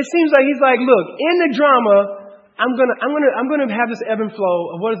 It seems like he's like, look, in the drama, I'm gonna have this ebb and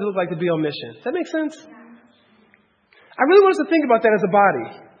flow of what does it look like to be on mission. Does that make sense? I really want us to think about that as a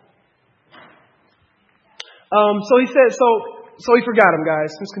body. So he said, so he forgot him, guys.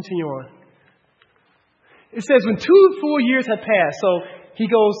 Let's continue on. It says, when 2 full years had passed, so he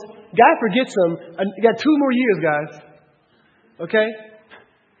goes, God forgets him. You got 2 more years, guys. Okay?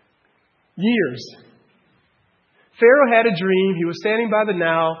 Years. Pharaoh had a dream. He was standing by the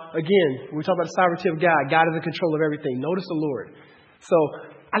Nile. Again, when we talk about the sovereignty of God, God is in control of everything. Notice the Lord. So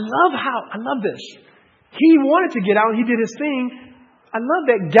I love this. He wanted to get out. He did his thing. I love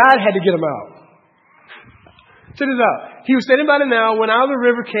that God had to get him out. Check this out. He was standing by the Nile when out of the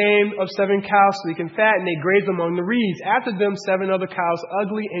river came of 7 cows, sleek and fat, and they grazed among the reeds. After them, 7 other cows,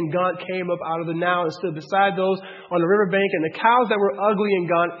 ugly and gaunt, came up out of the Nile and stood beside those on the riverbank. And the cows that were ugly and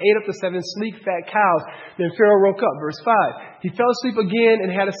gaunt ate up the 7 sleek, fat cows. Then Pharaoh woke up. Verse 5. He fell asleep again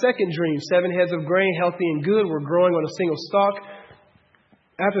and had a second dream. 7 heads of grain, healthy and good, were growing on a single stalk.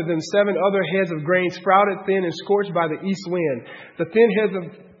 After them, 7 other heads of grain sprouted thin and scorched by the east wind. The thin heads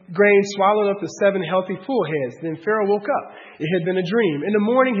of grain swallowed up the 7 healthy full heads. Then Pharaoh woke up. It had been a dream. In the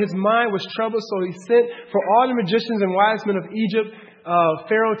morning his mind was troubled, so he sent for all the magicians and wise men of Egypt.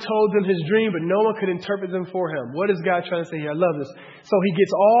 Pharaoh told them his dream, but no one could interpret them for him. What is God trying to say here? I love this. So he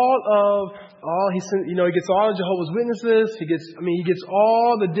gets all of Jehovah's Witnesses. He gets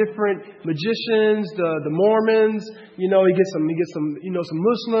all the different magicians, the Mormons. He gets some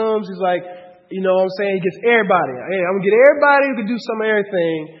Muslims. He's like, he gets everybody. Hey, I'm going to get everybody who can do some of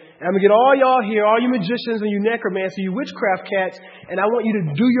everything. And I'm going to get all y'all here, all you magicians and you necromancers, you witchcraft cats, and I want you to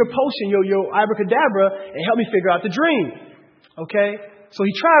do your potion, your abracadabra, and help me figure out the dream. Okay? So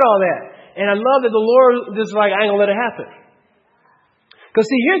he tried all that. And I love that the Lord is like, I ain't going to let it happen. Because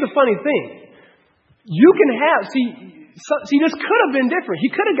see, here's the funny thing. You can have, this could have been different.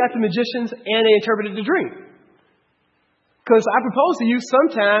 He could have got the magicians and they interpreted the dream. Because I propose to you,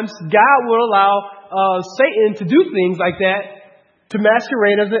 sometimes God will allow Satan to do things like that to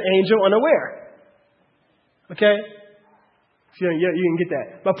masquerade as an angel unaware. Okay? You can get that.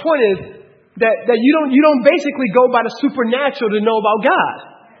 My point is that you don't basically go by the supernatural to know about God.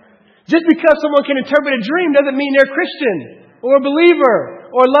 Just because someone can interpret a dream doesn't mean they're Christian or a believer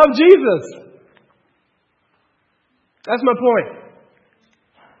or love Jesus. That's my point.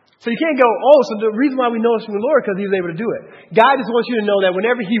 So you can't go, so the reason why we know it's from the Lord because He's able to do it. God just wants you to know that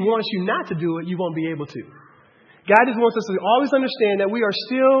whenever He wants you not to do it, you won't be able to. God just wants us to always understand that we are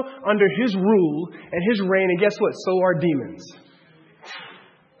still under His rule and His reign, and guess what? So are demons.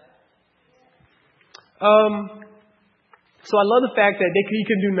 So I love the fact that He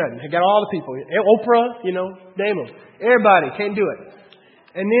can do nothing. He got all the people. Oprah, name them. Everybody can't do it.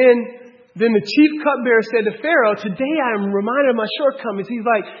 And then Then the chief cupbearer said to Pharaoh, today I am reminded of my shortcomings. He's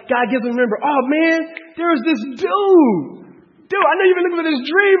like, God gives him remember, oh man, there was this dude. Dude, I know you've been looking for this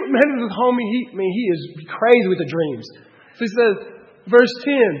dream. Man, this homie, he is crazy with the dreams. So he says, verse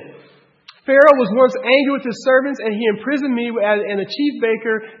 10, Pharaoh was once angry with his servants, and he imprisoned me and the chief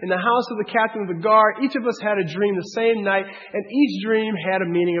baker in the house of the captain of the guard. Each of us had a dream the same night, and each dream had a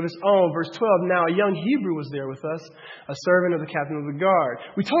meaning of its own. Verse 12, now a young Hebrew was there with us, a servant of the captain of the guard.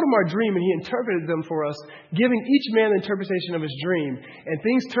 We told him our dream, and he interpreted them for us, giving each man the interpretation of his dream. And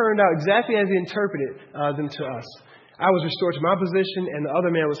things turned out exactly as he interpreted them to us. I was restored to my position, and the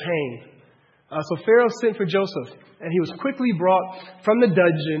other man was hanged. So Pharaoh sent for Joseph, and he was quickly brought from the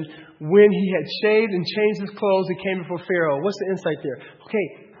dungeon. When he had shaved and changed his clothes, he came before Pharaoh. What's the insight there? Okay,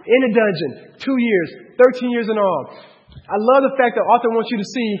 in a dungeon, 2 years, 13 years in all. I love the fact that the author wants you to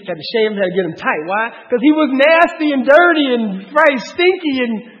see he had to shave him, had to get him tight. Why? Because he was nasty and dirty and right, stinky,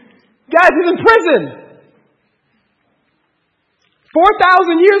 and guys, he's in prison.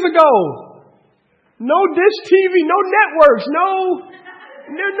 4,000 years ago. No dish TV, no networks,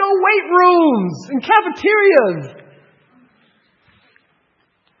 there are no weight rooms and cafeterias.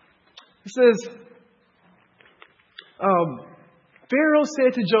 It says, Pharaoh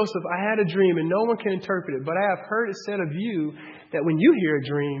said to Joseph, I had a dream and no one can interpret it, but I have heard it said of you that when you hear a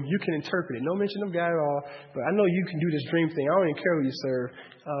dream, you can interpret it. No mention of God at all, but I know you can do this dream thing. I don't even care who you serve.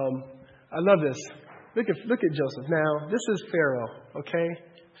 I love this. Look at Joseph. Now, this is Pharaoh, okay?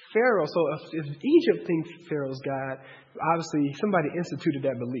 Pharaoh, so if Egypt thinks Pharaoh's God, obviously somebody instituted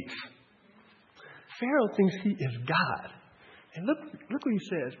that belief. Pharaoh thinks he is God. And look what he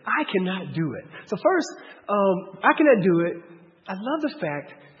says. I cannot do it. So first, I cannot do it. I love the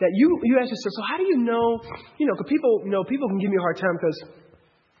fact that you ask yourself, so how do you know, because people can give me a hard time because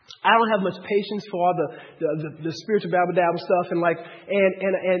I don't have much patience for all the spiritual babble-dabble stuff. And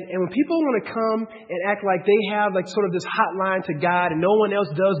when people want to come and act like they have like sort of this hotline to God and no one else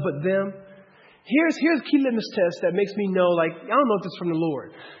does but them, here's a key litmus test that makes me know, like, I don't know if this is from the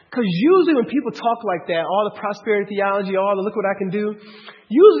Lord. Because usually when people talk like that, all the prosperity theology, all the look what I can do,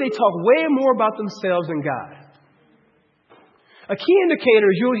 usually they talk way more about themselves than God. A key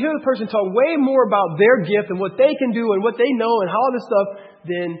indicator is you'll hear the person talk way more about their gift and what they can do and what they know and all this stuff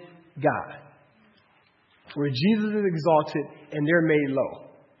than God. Where Jesus is exalted and they're made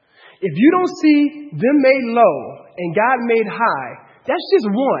low. If you don't see them made low and God made high, that's just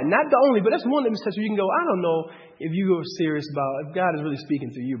one, not the only, but that's one litmus test where you can go, I don't know if you are serious about if God is really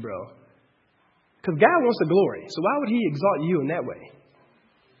speaking to you, bro. Because God wants the glory. So why would he exalt you in that way?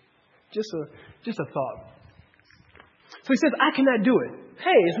 Just a thought. So he says, I cannot do it.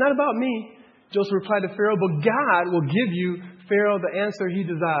 Hey, it's not about me. Joseph replied to Pharaoh, but God will give you, Pharaoh, the answer he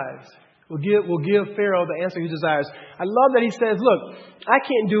desires. Will give Pharaoh the answer he desires. I love that he says, look, I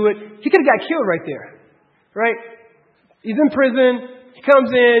can't do it. He could have got killed right there. Right? He's in prison. He comes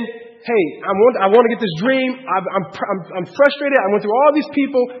in. Hey, I want to get this dream. I'm frustrated. I went through all these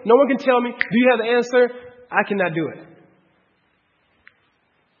people. No one can tell me. Do you have the answer? I cannot do it.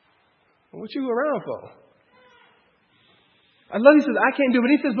 What you around for? I love he says, I can't do it.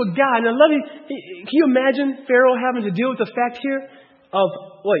 But he says, but God, and I love it. Can you imagine Pharaoh having to deal with the fact here of,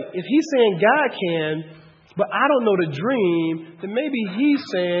 wait, if he's saying God can, but I don't know the dream, then maybe he's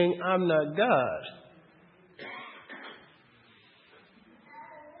saying I'm not God.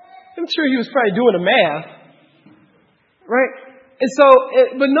 I'm sure he was probably doing the math. Right? And so,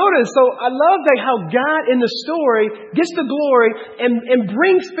 but notice, so I love that how God in the story gets the glory and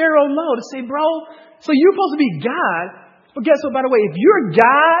brings Pharaoh low to say, bro, so you're supposed to be God. But guess what, by the way, if you're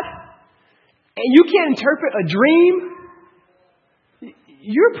God and you can't interpret a dream,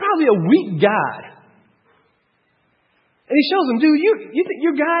 you're probably a weak God. And he shows him, dude, you think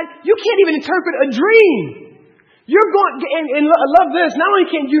you're God? You can't even interpret a dream. You're going, and I love this. Not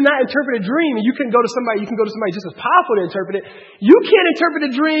only can you not interpret a dream, and you can go to somebody just as powerful to interpret it. You can't interpret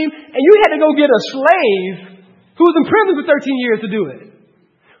a dream, and you had to go get a slave who was in prison for 13 years to do it.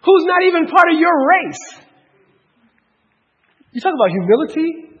 Who's not even part of your race. You talk about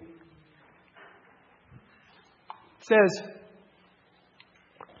humility. It says,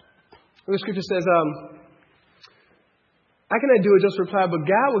 the scripture says, I cannot do it, Joseph replied, but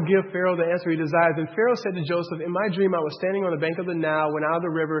God will give Pharaoh the answer he desires. And Pharaoh said to Joseph, in my dream I was standing on the bank of the Nile when out of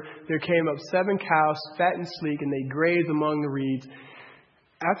the river there came up 7 cows, fat and sleek, and they grazed among the reeds.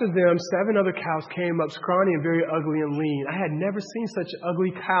 After them, 7 other cows came up, scrawny and very ugly and lean. I had never seen such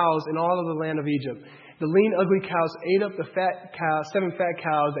ugly cows in all of the land of Egypt. The lean, ugly cows ate up the 7 fat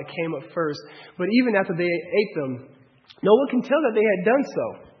cows that came up first. But even after they ate them, no one can tell that they had done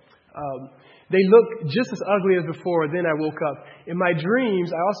so. They looked just as ugly as before. Then I woke up. In my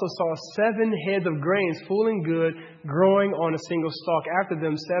dreams, I also saw 7 heads of grains, full and good, growing on a single stalk. After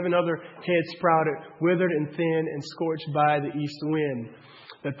them, 7 other heads sprouted, withered and thin, and scorched by the east wind.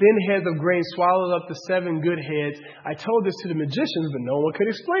 The thin heads of grain swallowed up the 7 good heads. I told this to the magicians, but no one could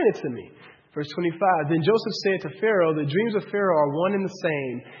explain it to me. Verse 25, then Joseph said to Pharaoh, the dreams of Pharaoh are one and the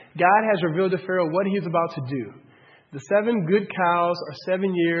same. God has revealed to Pharaoh what he is about to do. The 7 good cows are 7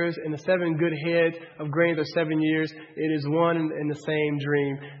 years, and the 7 good heads of grains are 7 years. It is one and the same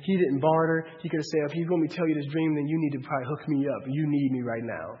dream. He didn't barter. He could have said, if he's going to tell you this dream, then you need to probably hook me up. You need me right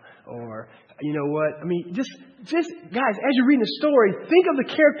now. Or, you know what? I mean, just guys, as you're reading the story, think of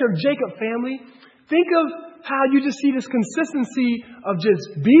the character of Jacob, family. Think of how you just see this consistency of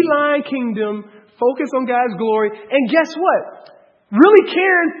just beeline kingdom, focus on God's glory, and guess what? Really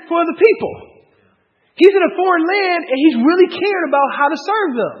caring for the people. He's in a foreign land, and he's really cared about how to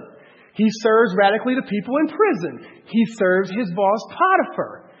serve them. He serves radically the people in prison. He serves his boss,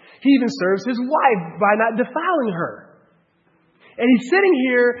 Potiphar. He even serves his wife by not defiling her. And he's sitting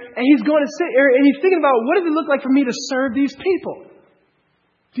here, and he's going to sit here, and he's thinking about, what does it look like for me to serve these people?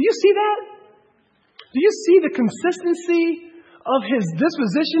 Do you see that? Do you see the consistency of his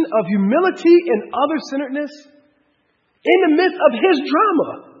disposition of humility and other-centeredness in the midst of his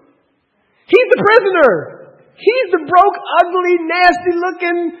drama? He's the prisoner. He's the broke, ugly,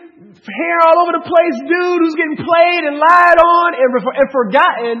 nasty-looking, hair all over the place dude who's getting played and lied on and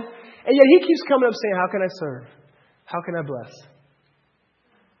forgotten. And yet he keeps coming up saying, how can I serve? How can I bless?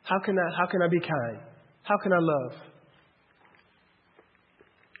 How can I be kind? How can I love?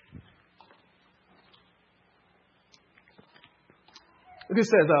 Look, it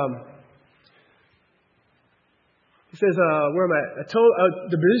says, where am I? I told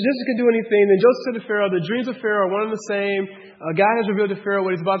the magicians can do anything. Then Joseph said to Pharaoh, the dreams of Pharaoh are one and the same. God has revealed to Pharaoh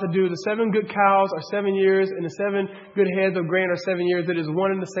what he's about to do. The 7 good cows are 7 years, and the 7 good heads of grain are 7 years. It is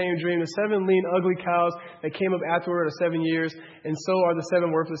one and the same dream. The 7 lean, ugly cows that came up afterward are 7 years, and so are the 7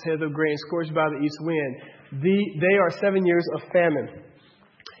 worthless heads of grain scorched by the east wind. They are 7 years of famine.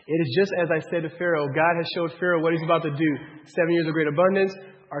 It is just as I said to Pharaoh. God has showed Pharaoh what he's about to do. 7 years of great abundance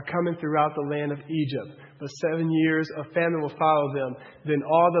are coming throughout the land of Egypt. But 7 years of famine will follow them. Then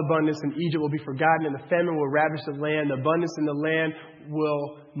all the abundance in Egypt will be forgotten, and the famine will ravage the land. The abundance in the land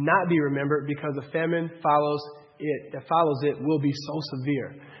will not be remembered, because the famine that follows it will be so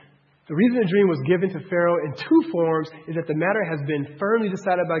severe. The reason the dream was given to Pharaoh in 2 forms is that the matter has been firmly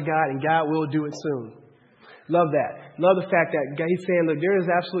decided by God, and God will do it soon. Love that. Love the fact that he's saying, look, there is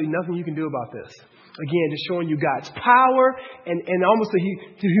absolutely nothing you can do about this. Again, just showing you God's power and almost the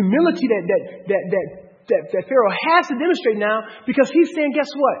humility that Pharaoh has to demonstrate now, because he's saying, guess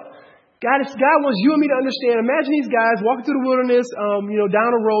what? God wants you and me to understand. Imagine these guys walking through the wilderness,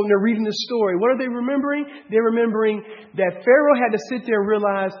 down the road, and they're reading this story. What are they remembering? They're remembering that Pharaoh had to sit there and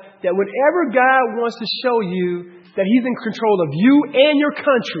realize that whenever God wants to show you that he's in control of you and your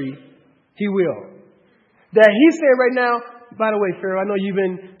country, he will. That he's saying right now, by the way, Pharaoh, I know can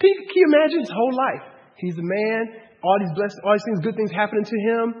you imagine his whole life? He's the man, all these blessings, all these things, good things happening to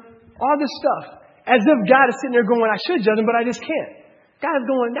him, all this stuff. As if God is sitting there going, I should judge him, but I just can't. God's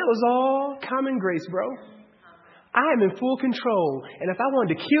going, that was all common grace, bro. I am in full control. And if I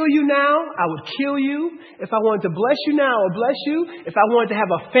wanted to kill you now, I would kill you. If I wanted to bless you now, I would bless you. If I wanted to have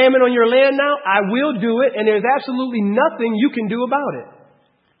a famine on your land now, I will do it. And there's absolutely nothing you can do about it.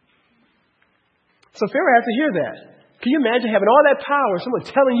 So Pharaoh has to hear that. Can you imagine having all that power, someone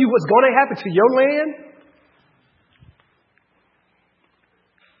telling you what's going to happen to your land?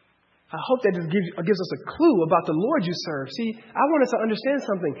 I hope that just gives us a clue about the Lord you serve. See, I want us to understand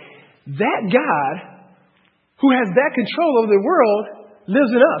something. That God, who has that control over the world,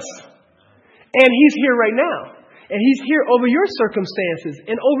 lives in us. And he's here right now. And he's here over your circumstances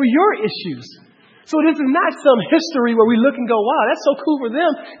and over your issues. So this is not some history where we look and go, wow, that's so cool for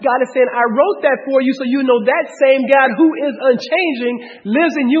them. God is saying, I wrote that for you so you know that same God who is unchanging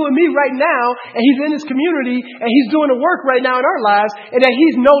lives in you and me right now. And he's in his community, and he's doing the work right now in our lives. And that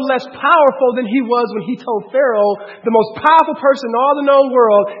he's no less powerful than he was when he told Pharaoh, the most powerful person in all the known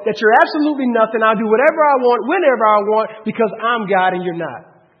world, that you're absolutely nothing. I'll do whatever I want, whenever I want, because I'm God and you're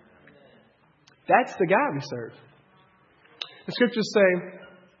not. That's the God we serve. The scriptures say,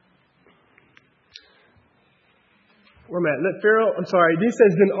 He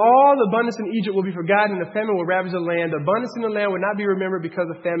says, then all the abundance in Egypt will be forgotten, and the famine will ravage the land. The abundance in the land will not be remembered because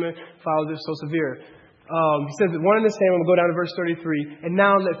the famine follows it so severe. He says, one and the same. We'll go down to verse 33. And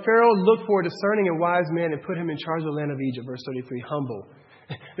now let Pharaoh look for a discerning and wise man and put him in charge of the land of Egypt. Verse 33, humble.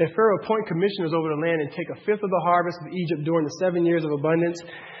 That Pharaoh appoint commissioners over the land and take a fifth of the harvest of Egypt during the 7 years of abundance.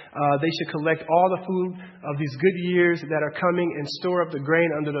 They should collect all the food of these good years that are coming and store up the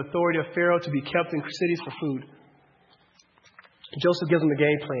grain under the authority of Pharaoh to be kept in cities for food. Joseph gives them the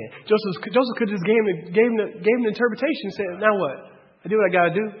game plan. Joseph could just gave him the interpretation and said, now what? I do what I got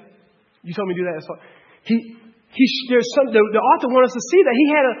to do. You told me to do that. That's fine. The author wanted us to see that he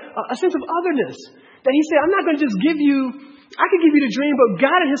had a sense of otherness. That he said, I'm not going to just give you, I could give you the dream, but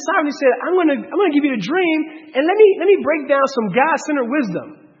God in his sovereignty said, I'm going to give you the dream, and let me break down some God-centered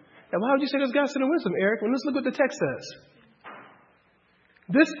wisdom. Now, why would you say there's God-centered wisdom, Eric? Well, let's look what the text says.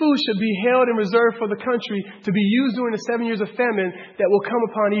 This food should be held and reserved for the country to be used during the 7 years of famine that will come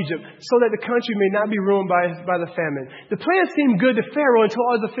upon Egypt, so that the country may not be ruined by the famine. The plan seemed good to Pharaoh and to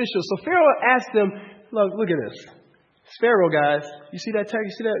all his officials. So Pharaoh asked them, look at this. It's Pharaoh, guys. You see that text?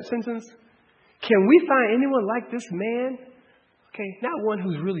 You see that sentence? Can we find anyone like this man? Okay, not one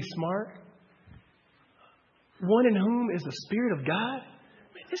who's really smart. One in whom is the Spirit of God.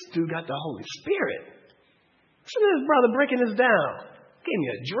 Man, this dude got the Holy Spirit. Listen to this brother breaking this down. Gave me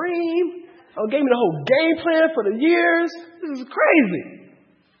a dream. Gave me the whole game plan for the years. This is crazy.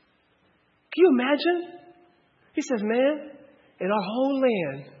 Can you imagine? He says, man, in our whole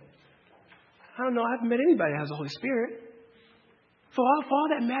land, I don't know, I haven't met anybody that has the Holy Spirit. For all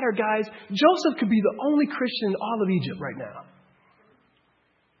that matter, guys, Joseph could be the only Christian in all of Egypt right now.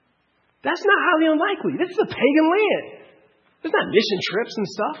 That's not highly unlikely. This is a pagan land. There's not mission trips and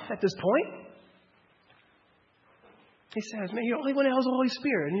stuff at this point. He says, man, you're the only one that has the Holy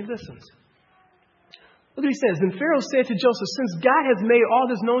Spirit. And he listens. Look what he says. Then Pharaoh said to Joseph, since God has made all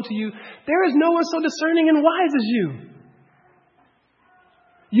this known to you, there is no one so discerning and wise as you.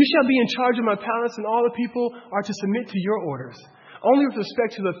 You shall be in charge of my palace, and all the people are to submit to your orders. Only with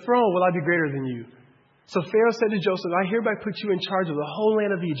respect to the throne will I be greater than you. So Pharaoh said to Joseph, I hereby put you in charge of the whole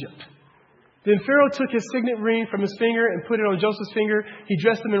land of Egypt. Then Pharaoh took his signet ring from his finger and put it on Joseph's finger. He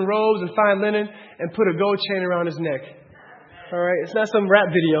dressed him in robes and fine linen and put a gold chain around his neck. All right, it's not some rap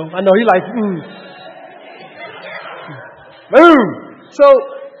video. I know he like, boom. So,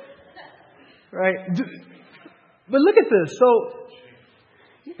 right. But look at this. So,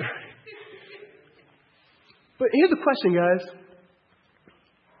 but here's the question, guys.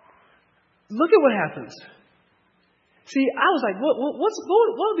 Look at what happens. See, I was like, what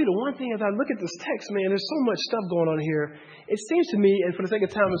would be the one thing as I look at this text, man? There's so much stuff going on here. It seems to me, and for the sake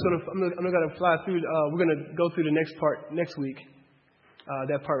of time, I'm not going to fly through. We're going to go through the next part next week.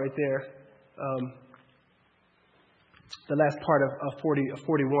 That part right there, the last part of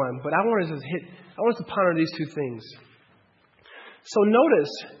 41. But I want us to ponder these two things. So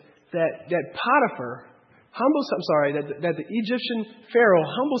notice that Potiphar that the Egyptian Pharaoh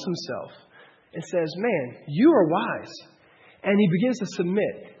humbles himself and says, man, you are wise. And he begins to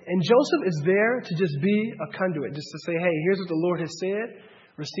submit. And Joseph is there to just be a conduit, just to say, hey, here's what the Lord has said.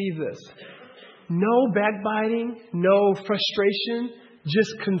 Receive this. No backbiting, no frustration,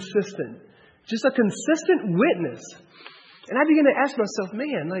 just consistent. Just a consistent witness. And I begin to ask myself,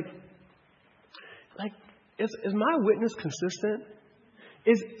 man, is my witness consistent?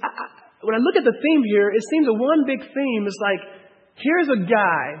 When I look at the theme here, it seems the one big theme is like, here's a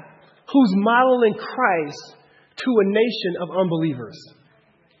guy who's modeling Christ to a nation of unbelievers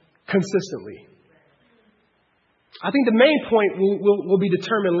consistently. I think the main point will be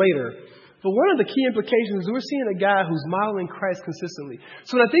determined later. But one of the key implications is we're seeing a guy who's modeling Christ consistently.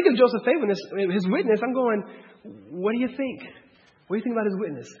 So when I think of Joseph's faithfulness, his witness, I'm going, what do you think? What do you think about his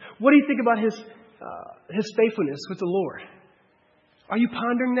witness? What do you think about his faithfulness with the Lord? Are you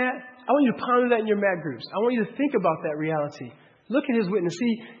pondering that? I want you to ponder that in your Mac groups. I want you to think about that reality. Look at his witness.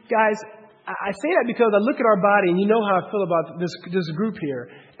 See, guys, I say that because I look at our body, and you know how I feel about this group here.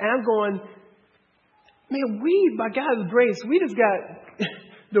 And I'm going, man, by God's grace, we just got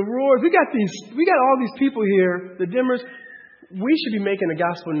the roars. We got all these people here, the Dimmers. We should be making the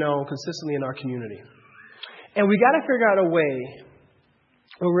gospel known consistently in our community. And we got to figure out a way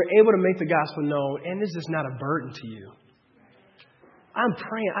where we're able to make the gospel known, and this is not a burden to you. I'm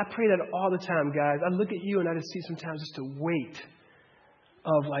praying. I pray that all the time, guys. I look at you and I just see sometimes just a weight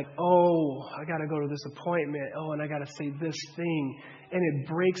of like, oh, I got to go to this appointment. Oh, and I got to say this thing. And it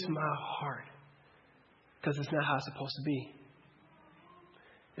breaks my heart because it's not how it's supposed to be.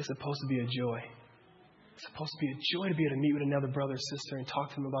 It's supposed to be a joy. It's supposed to be a joy to be able to meet with another brother or sister and talk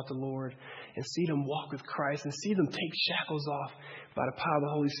to them about the Lord and see them walk with Christ and see them take shackles off by the power of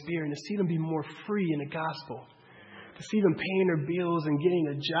the Holy Spirit and to see them be more free in the gospel. To see them paying their bills and getting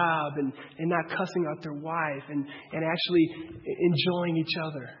a job and not cussing out their wife and actually enjoying each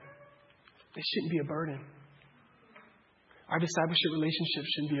other. It shouldn't be a burden. Our discipleship relationships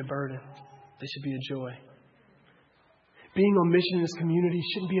shouldn't be a burden. They should be a joy. Being on mission in this community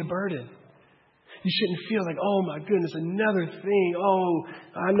shouldn't be a burden. You shouldn't feel like, oh my goodness, another thing. Oh,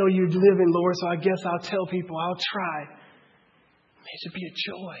 I know you're living, Lord, so I guess I'll tell people, I'll try. It should be a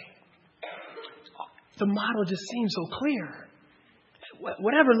joy. The model just seems so clear. At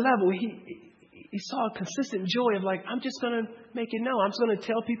whatever level, he saw a consistent joy of like, I'm just going to make it known. I'm just going to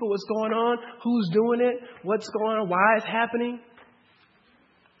tell people what's going on, who's doing it, what's going on, why it's happening.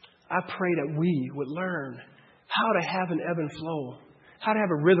 I pray that we would learn how to have an ebb and flow, how to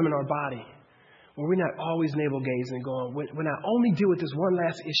have a rhythm in our body, where we're not always navel-gazing and going, when I only deal with this one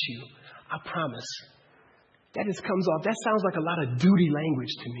last issue, I promise. That just comes off, that sounds like a lot of duty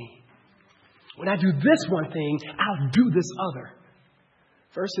language to me. When I do this one thing, I'll do this other.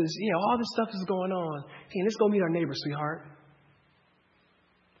 Versus, all this stuff is going on. Hey, let's go meet our neighbor, sweetheart.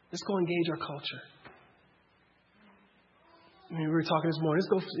 Let's go engage our culture. We were talking this morning.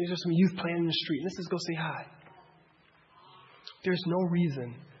 There's some youth playing in the street. Let's just go say hi. There's no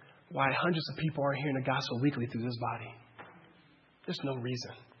reason why hundreds of people aren't hearing the gospel weekly through this body. There's no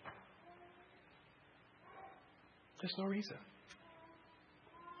reason. There's no reason.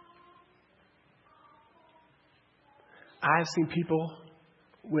 I've seen people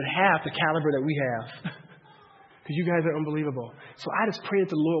with half the caliber that we have. Because you guys are unbelievable. So I just pray that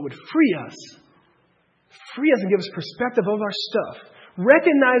the Lord would free us. Free us and give us perspective of our stuff.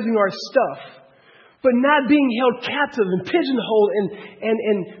 Recognizing our stuff. But not being held captive and pigeonholed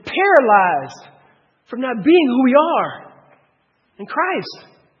and paralyzed from not being who we are in Christ.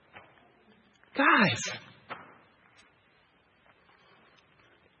 Guys.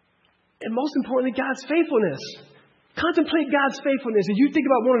 And most importantly, God's faithfulness. Contemplate God's faithfulness. If you think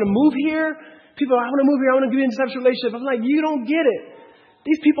about wanting to move here, people are, I want to move here, I want to get into such a relationship. I'm like, you don't get it.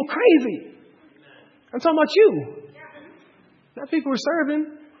 These people crazy. I'm talking about you. Not people who are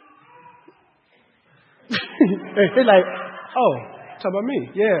serving. They're like, oh, talking about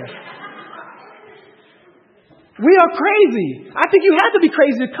me. Yeah. We are crazy. I think you have to be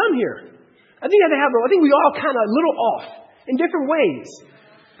crazy to come here. I think we all kind of a little off in different ways.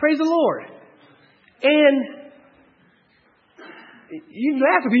 Praise the Lord. And you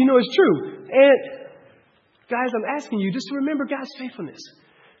laugh because you know it's true. And guys, I'm asking you just to remember God's faithfulness.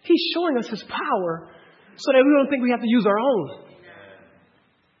 He's showing us His power so that we don't think we have to use our own.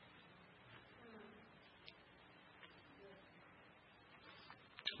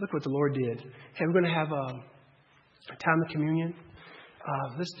 Look what the Lord did. Hey, we're going to have a time of communion.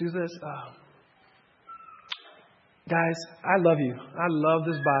 Let's do this. Guys, I love you. I love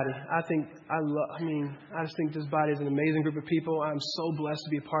this body. I just think this body is an amazing group of people. I'm so blessed to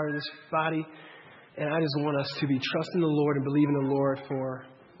be a part of this body. And I just want us to be trusting the Lord and believing the Lord for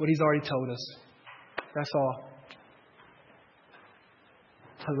what He's already told us. That's all.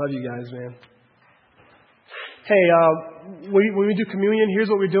 I love you guys, man. Hey, when we do communion, here's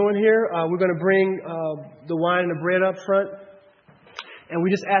what we're doing here. We're going to bring the wine and the bread up front. And we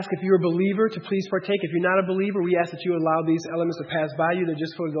just ask if you're a believer to please partake. If you're not a believer, we ask that you allow these elements to pass by you. They're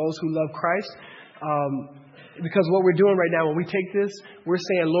just for those who love Christ. Because what we're doing right now, when we take this, we're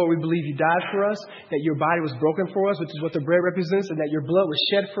saying, Lord, we believe You died for us, that Your body was broken for us, which is what the bread represents, and that Your blood was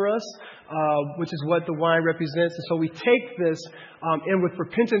shed for us, which is what the wine represents. And so we take this in with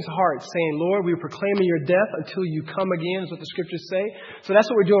repentance hearts, saying, Lord, we're proclaiming Your death until You come again, is what the scriptures say. So that's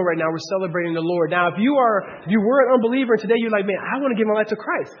what we're doing right now. We're celebrating the Lord. Now, if you were an unbeliever and today you're like, man, I want to give my life to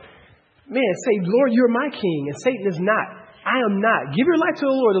Christ. Man, say, Lord, You're my king, and Satan is not. I am not. Give your life to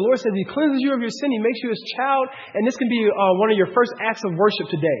the Lord. The Lord says He cleanses you of your sin. He makes you His child. And this can be one of your first acts of worship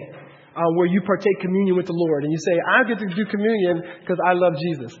today, where you partake communion with the Lord. And you say, I get to do communion because I love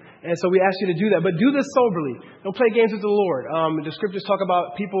Jesus. And so we ask you to do that. But do this soberly. Don't play games with the Lord. The scriptures talk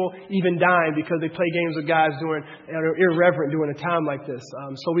about people even dying because they play games with guys that are irreverent during a time like this.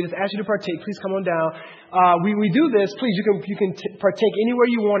 So we just ask you to partake. Please come on down. We do this. Please, you can partake anywhere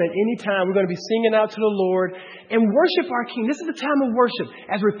you want at any time. We're going to be singing out to the Lord and worship our King. This is the time of worship.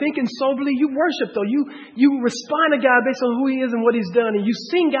 As we're thinking soberly, you worship though. You respond to God based on who He is and what He's done. And you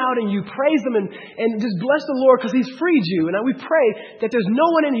sing out and you praise Him and just bless the Lord because He's freed you. And we pray that there's no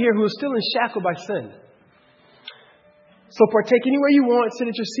one in here who is still shackled by sin. So partake anywhere you want, sit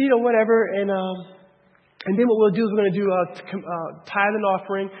at your seat or whatever, and And then what we'll do is we're going to do tithe and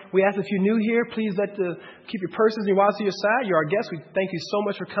offering. We ask if you're new here, please keep your purses and your wallets to your side. You're our guest. We thank you so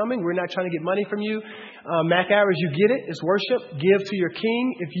much for coming. We're not trying to get money from you. Mac hours, you get it. It's worship. Give to your King.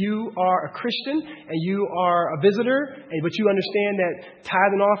 If you are a Christian and you are a visitor, but you understand that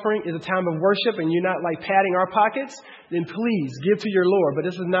tithe and offering is a time of worship and you're not like padding our pockets, then please give to your Lord. But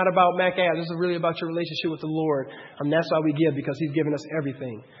this is not about Mac hours. This is really about your relationship with the Lord. That's why we give, because He's given us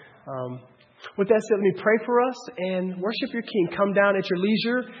everything. With that said, let me pray for us and worship your King. Come down at your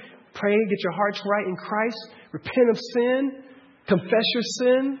leisure. Pray, get your hearts right in Christ. Repent of sin. Confess your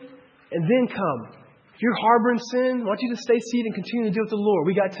sin. And then come. If you're harboring sin, I want you to stay seated and continue to deal with the Lord.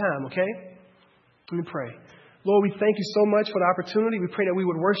 We got time, okay? Let me pray. Lord, we thank you so much for the opportunity. We pray that we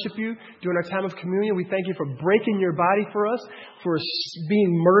would worship you during our time of communion. We thank you for breaking your body for us, for being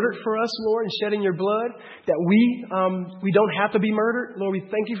murdered for us, Lord, and shedding your blood, that we don't have to be murdered. Lord, we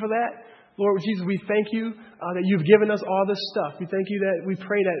thank you for that. Lord Jesus, we thank you that you've given us all this stuff. We thank you that we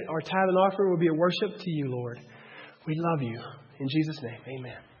pray that our tithe and offering will be a worship to you, Lord. We love you. In Jesus' name,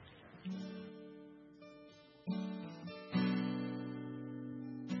 amen.